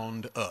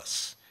crowned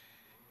us.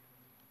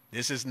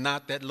 This is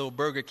not that little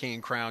Burger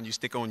King crown you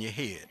stick on your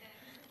head.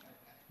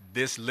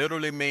 This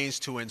literally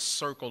means to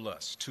encircle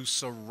us, to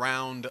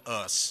surround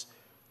us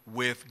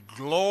with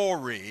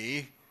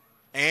glory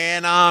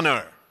and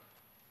honor.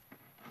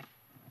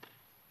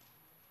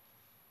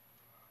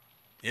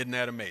 Isn't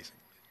that amazing?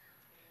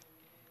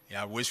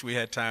 Yeah, I wish we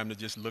had time to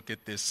just look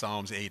at this.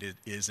 Psalms 8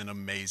 is an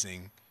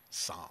amazing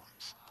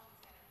Psalms.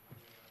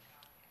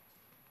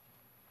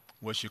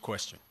 What's your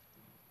question?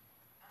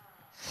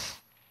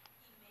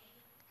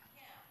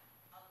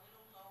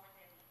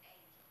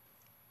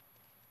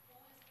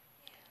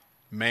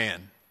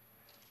 Man.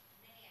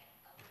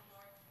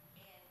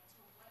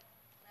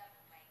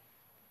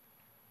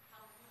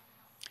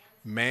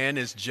 Man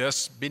is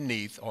just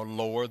beneath or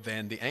lower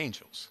than the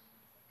angels.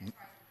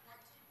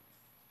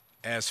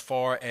 As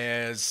far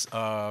as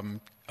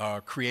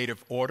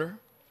creative order,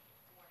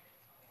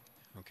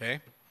 okay?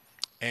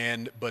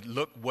 But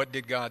look, what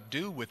did God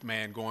do with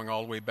man going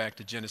all the way back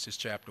to Genesis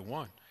chapter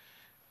 1?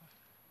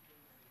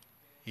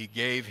 He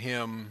gave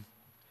him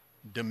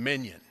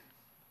dominion,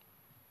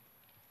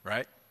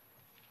 right?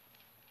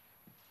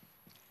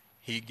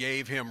 He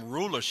gave him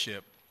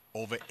rulership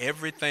over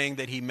everything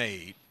that he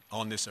made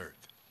on this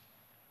earth,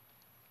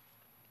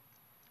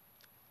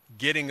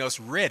 getting us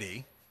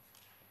ready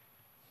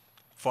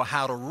for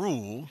how to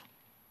rule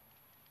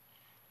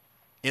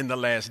in the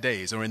last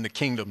days or in the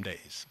kingdom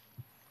days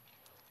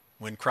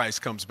when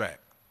Christ comes back.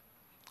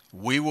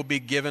 We will be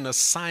given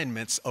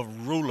assignments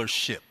of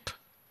rulership.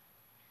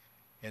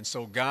 And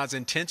so God's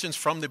intentions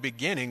from the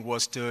beginning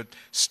was to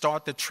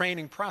start the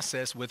training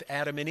process with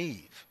Adam and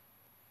Eve.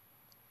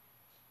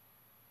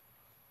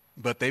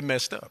 But they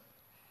messed up.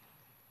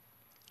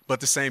 But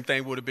the same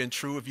thing would have been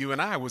true if you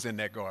and I was in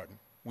that garden.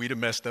 We'd have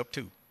messed up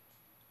too.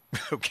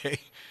 Okay?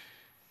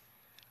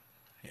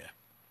 Yeah.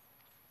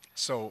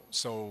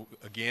 So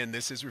again,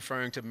 this is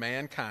referring to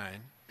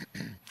mankind.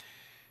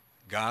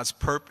 God's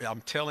purpose, I'm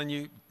telling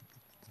you,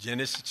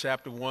 Genesis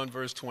chapter 1,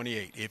 verse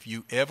 28. If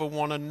you ever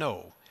want to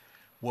know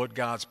what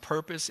God's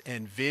purpose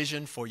and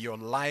vision for your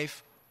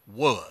life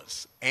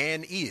was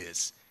and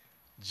is,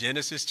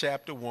 Genesis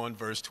chapter 1,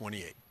 verse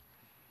 28.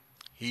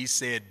 He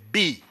said,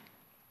 be.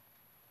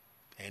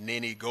 And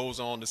then he goes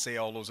on to say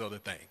all those other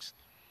things.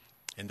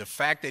 And the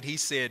fact that he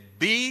said,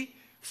 be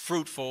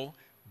fruitful,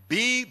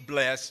 be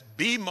blessed,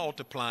 be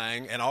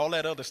multiplying, and all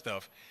that other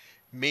stuff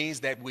means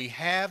that we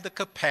have the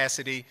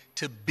capacity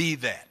to be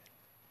that,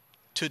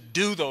 to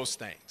do those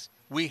things.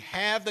 We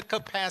have the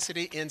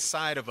capacity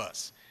inside of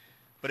us.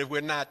 But if we're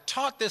not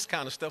taught this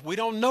kind of stuff, we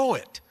don't know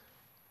it.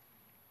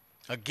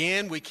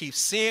 Again, we keep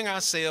seeing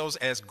ourselves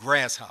as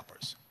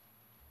grasshoppers,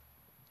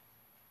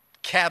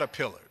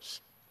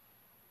 caterpillars,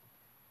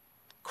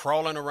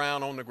 crawling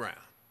around on the ground,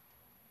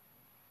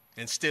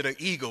 instead of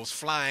eagles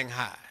flying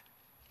high,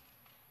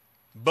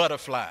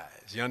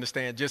 butterflies. You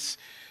understand? Just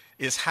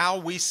is how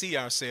we see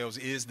ourselves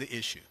is the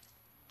issue.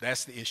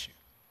 That's the issue.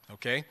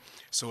 Okay?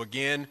 So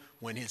again,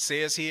 when it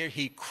says here,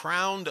 he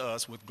crowned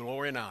us with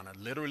glory and honor,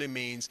 literally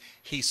means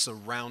he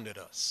surrounded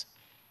us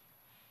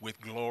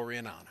with glory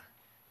and honor.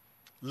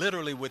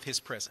 Literally with his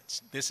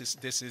presence. This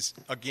is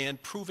again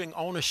proving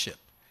ownership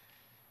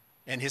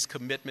and his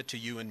commitment to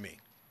you and me.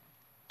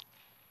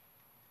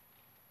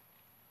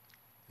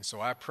 And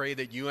so I pray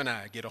that you and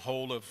I get a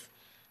hold of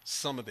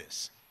some of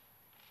this,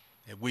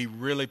 that we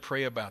really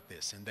pray about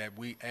this, and that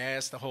we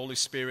ask the Holy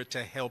Spirit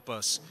to help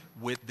us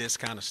with this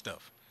kind of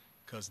stuff,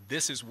 because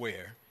this is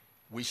where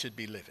we should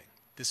be living.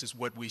 This is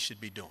what we should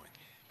be doing.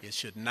 It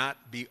should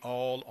not be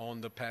all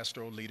on the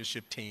pastoral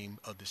leadership team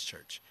of this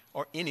church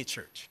or any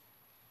church.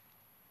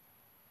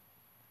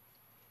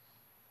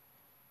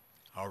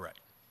 All right.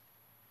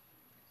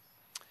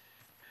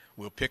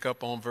 We'll pick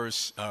up on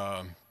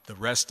the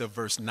rest of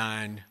verse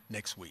 9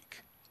 next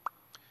week.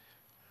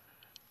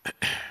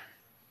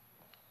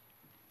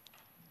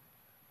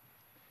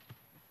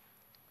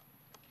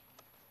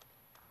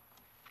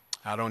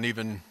 I don't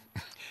even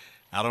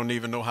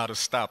know how to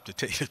stop, to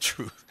tell you the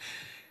truth.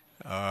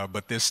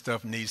 But this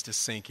stuff needs to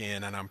sink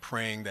in, and I'm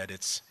praying that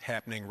it's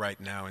happening right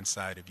now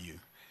inside of you.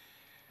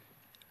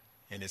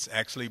 And it's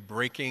actually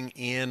breaking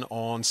in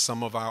on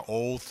some of our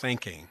old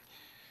thinking.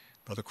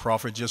 Brother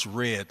Crawford just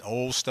read,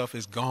 old stuff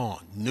is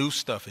gone, new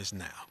stuff is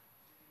now.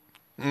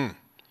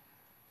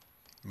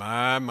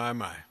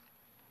 My.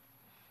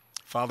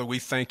 Father, we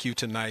thank you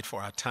tonight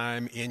for our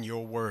time in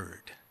your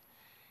word.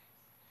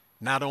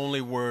 Not only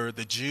were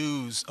the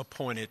Jews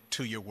appointed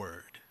to your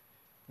word,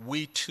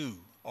 we too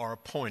are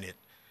appointed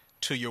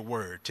to your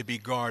word, to be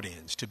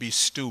guardians, to be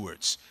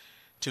stewards,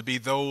 to be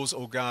those,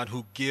 oh God,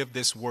 who give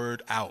this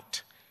word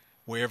out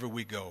wherever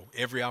we go,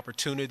 every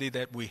opportunity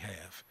that we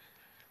have.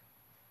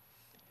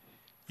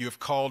 You have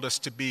called us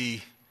to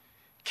be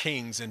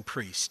kings and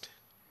priests.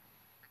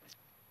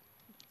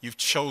 You've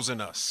chosen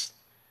us.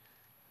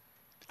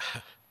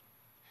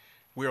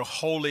 We're a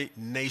holy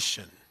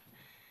nation.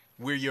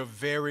 We're your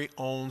very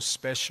own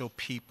special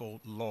people,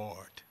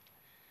 Lord.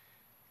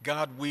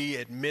 God, we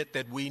admit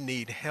that we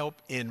need help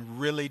in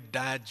really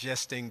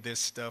digesting this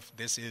stuff.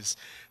 This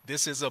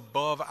is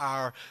above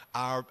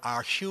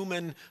our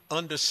human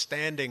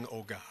understanding,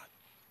 oh God.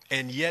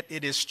 And yet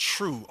it is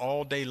true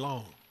all day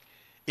long.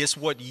 It's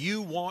what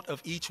you want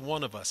of each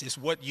one of us. It's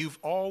what you've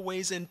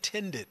always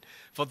intended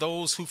for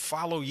those who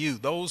follow you,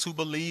 those who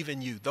believe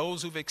in you,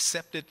 those who've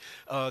accepted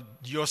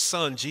your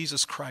Son,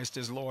 Jesus Christ,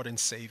 as Lord and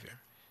Savior.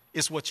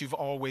 It's what you've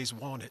always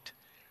wanted.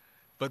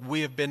 But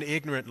we have been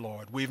ignorant,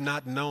 Lord. We've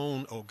not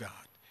known, oh God.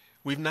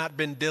 We've not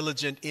been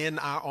diligent in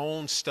our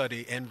own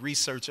study and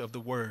research of the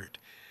Word.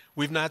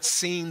 We've not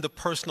seen the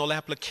personal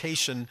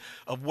application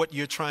of what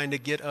you're trying to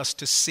get us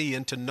to see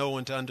and to know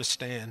and to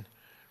understand.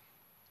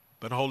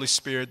 But Holy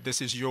Spirit, this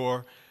is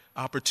your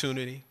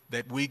opportunity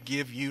that we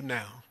give you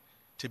now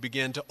to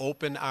begin to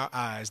open our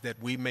eyes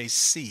that we may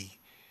see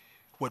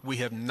what we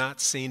have not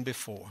seen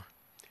before,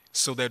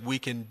 so that we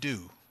can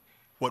do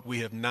what we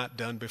have not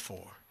done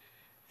before.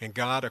 And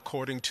God,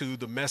 according to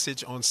the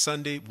message on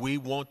Sunday, we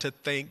want to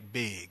think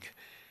big.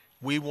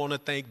 We want to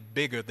think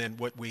bigger than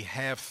what we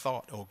have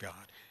thought, oh God.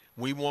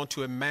 We want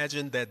to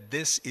imagine that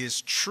this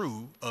is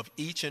true of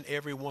each and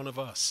every one of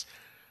us,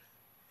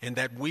 and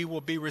that we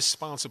will be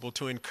responsible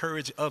to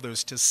encourage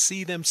others to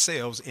see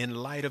themselves in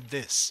light of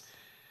this,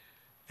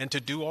 and to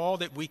do all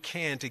that we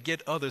can to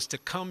get others to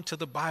come to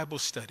the Bible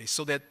study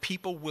so that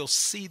people will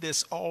see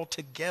this all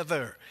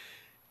together.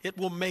 It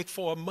will make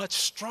for a much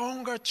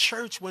stronger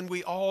church when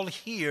we all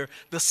hear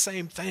the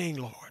same thing,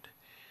 Lord.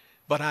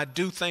 But I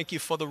do thank you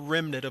for the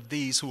remnant of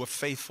these who are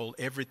faithful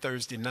every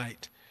Thursday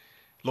night.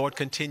 Lord,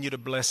 continue to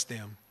bless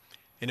them.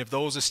 And if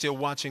those are still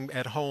watching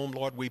at home,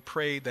 Lord, we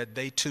pray that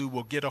they too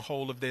will get a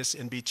hold of this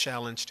and be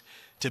challenged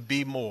to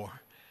be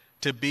more,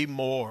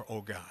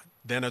 oh God,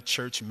 than a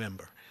church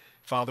member.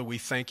 Father, we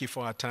thank you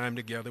for our time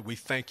together. We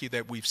thank you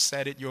that we've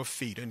sat at your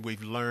feet and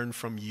we've learned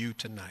from you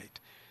tonight.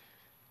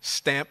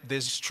 Stamp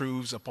these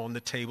truths upon the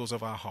tables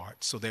of our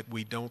hearts so that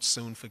we don't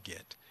soon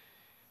forget.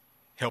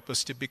 Help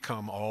us to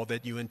become all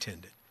that you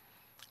intended.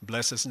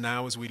 Bless us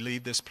now as we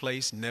leave this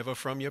place, never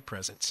from your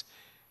presence.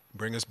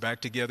 Bring us back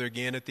together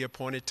again at the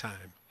appointed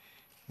time.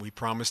 We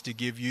promise to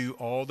give you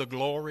all the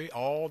glory,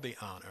 all the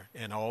honor,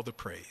 and all the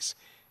praise.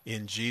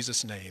 In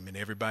Jesus' name. And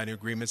everybody in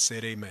agreement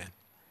said amen.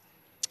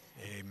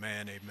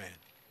 Amen, amen.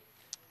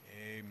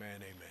 Amen,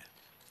 amen.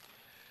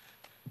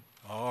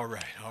 All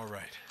right.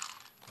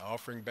 The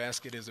offering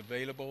basket is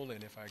available,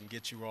 and if I can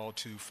get you all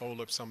to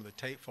fold up some of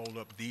the fold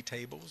up the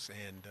tables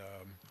and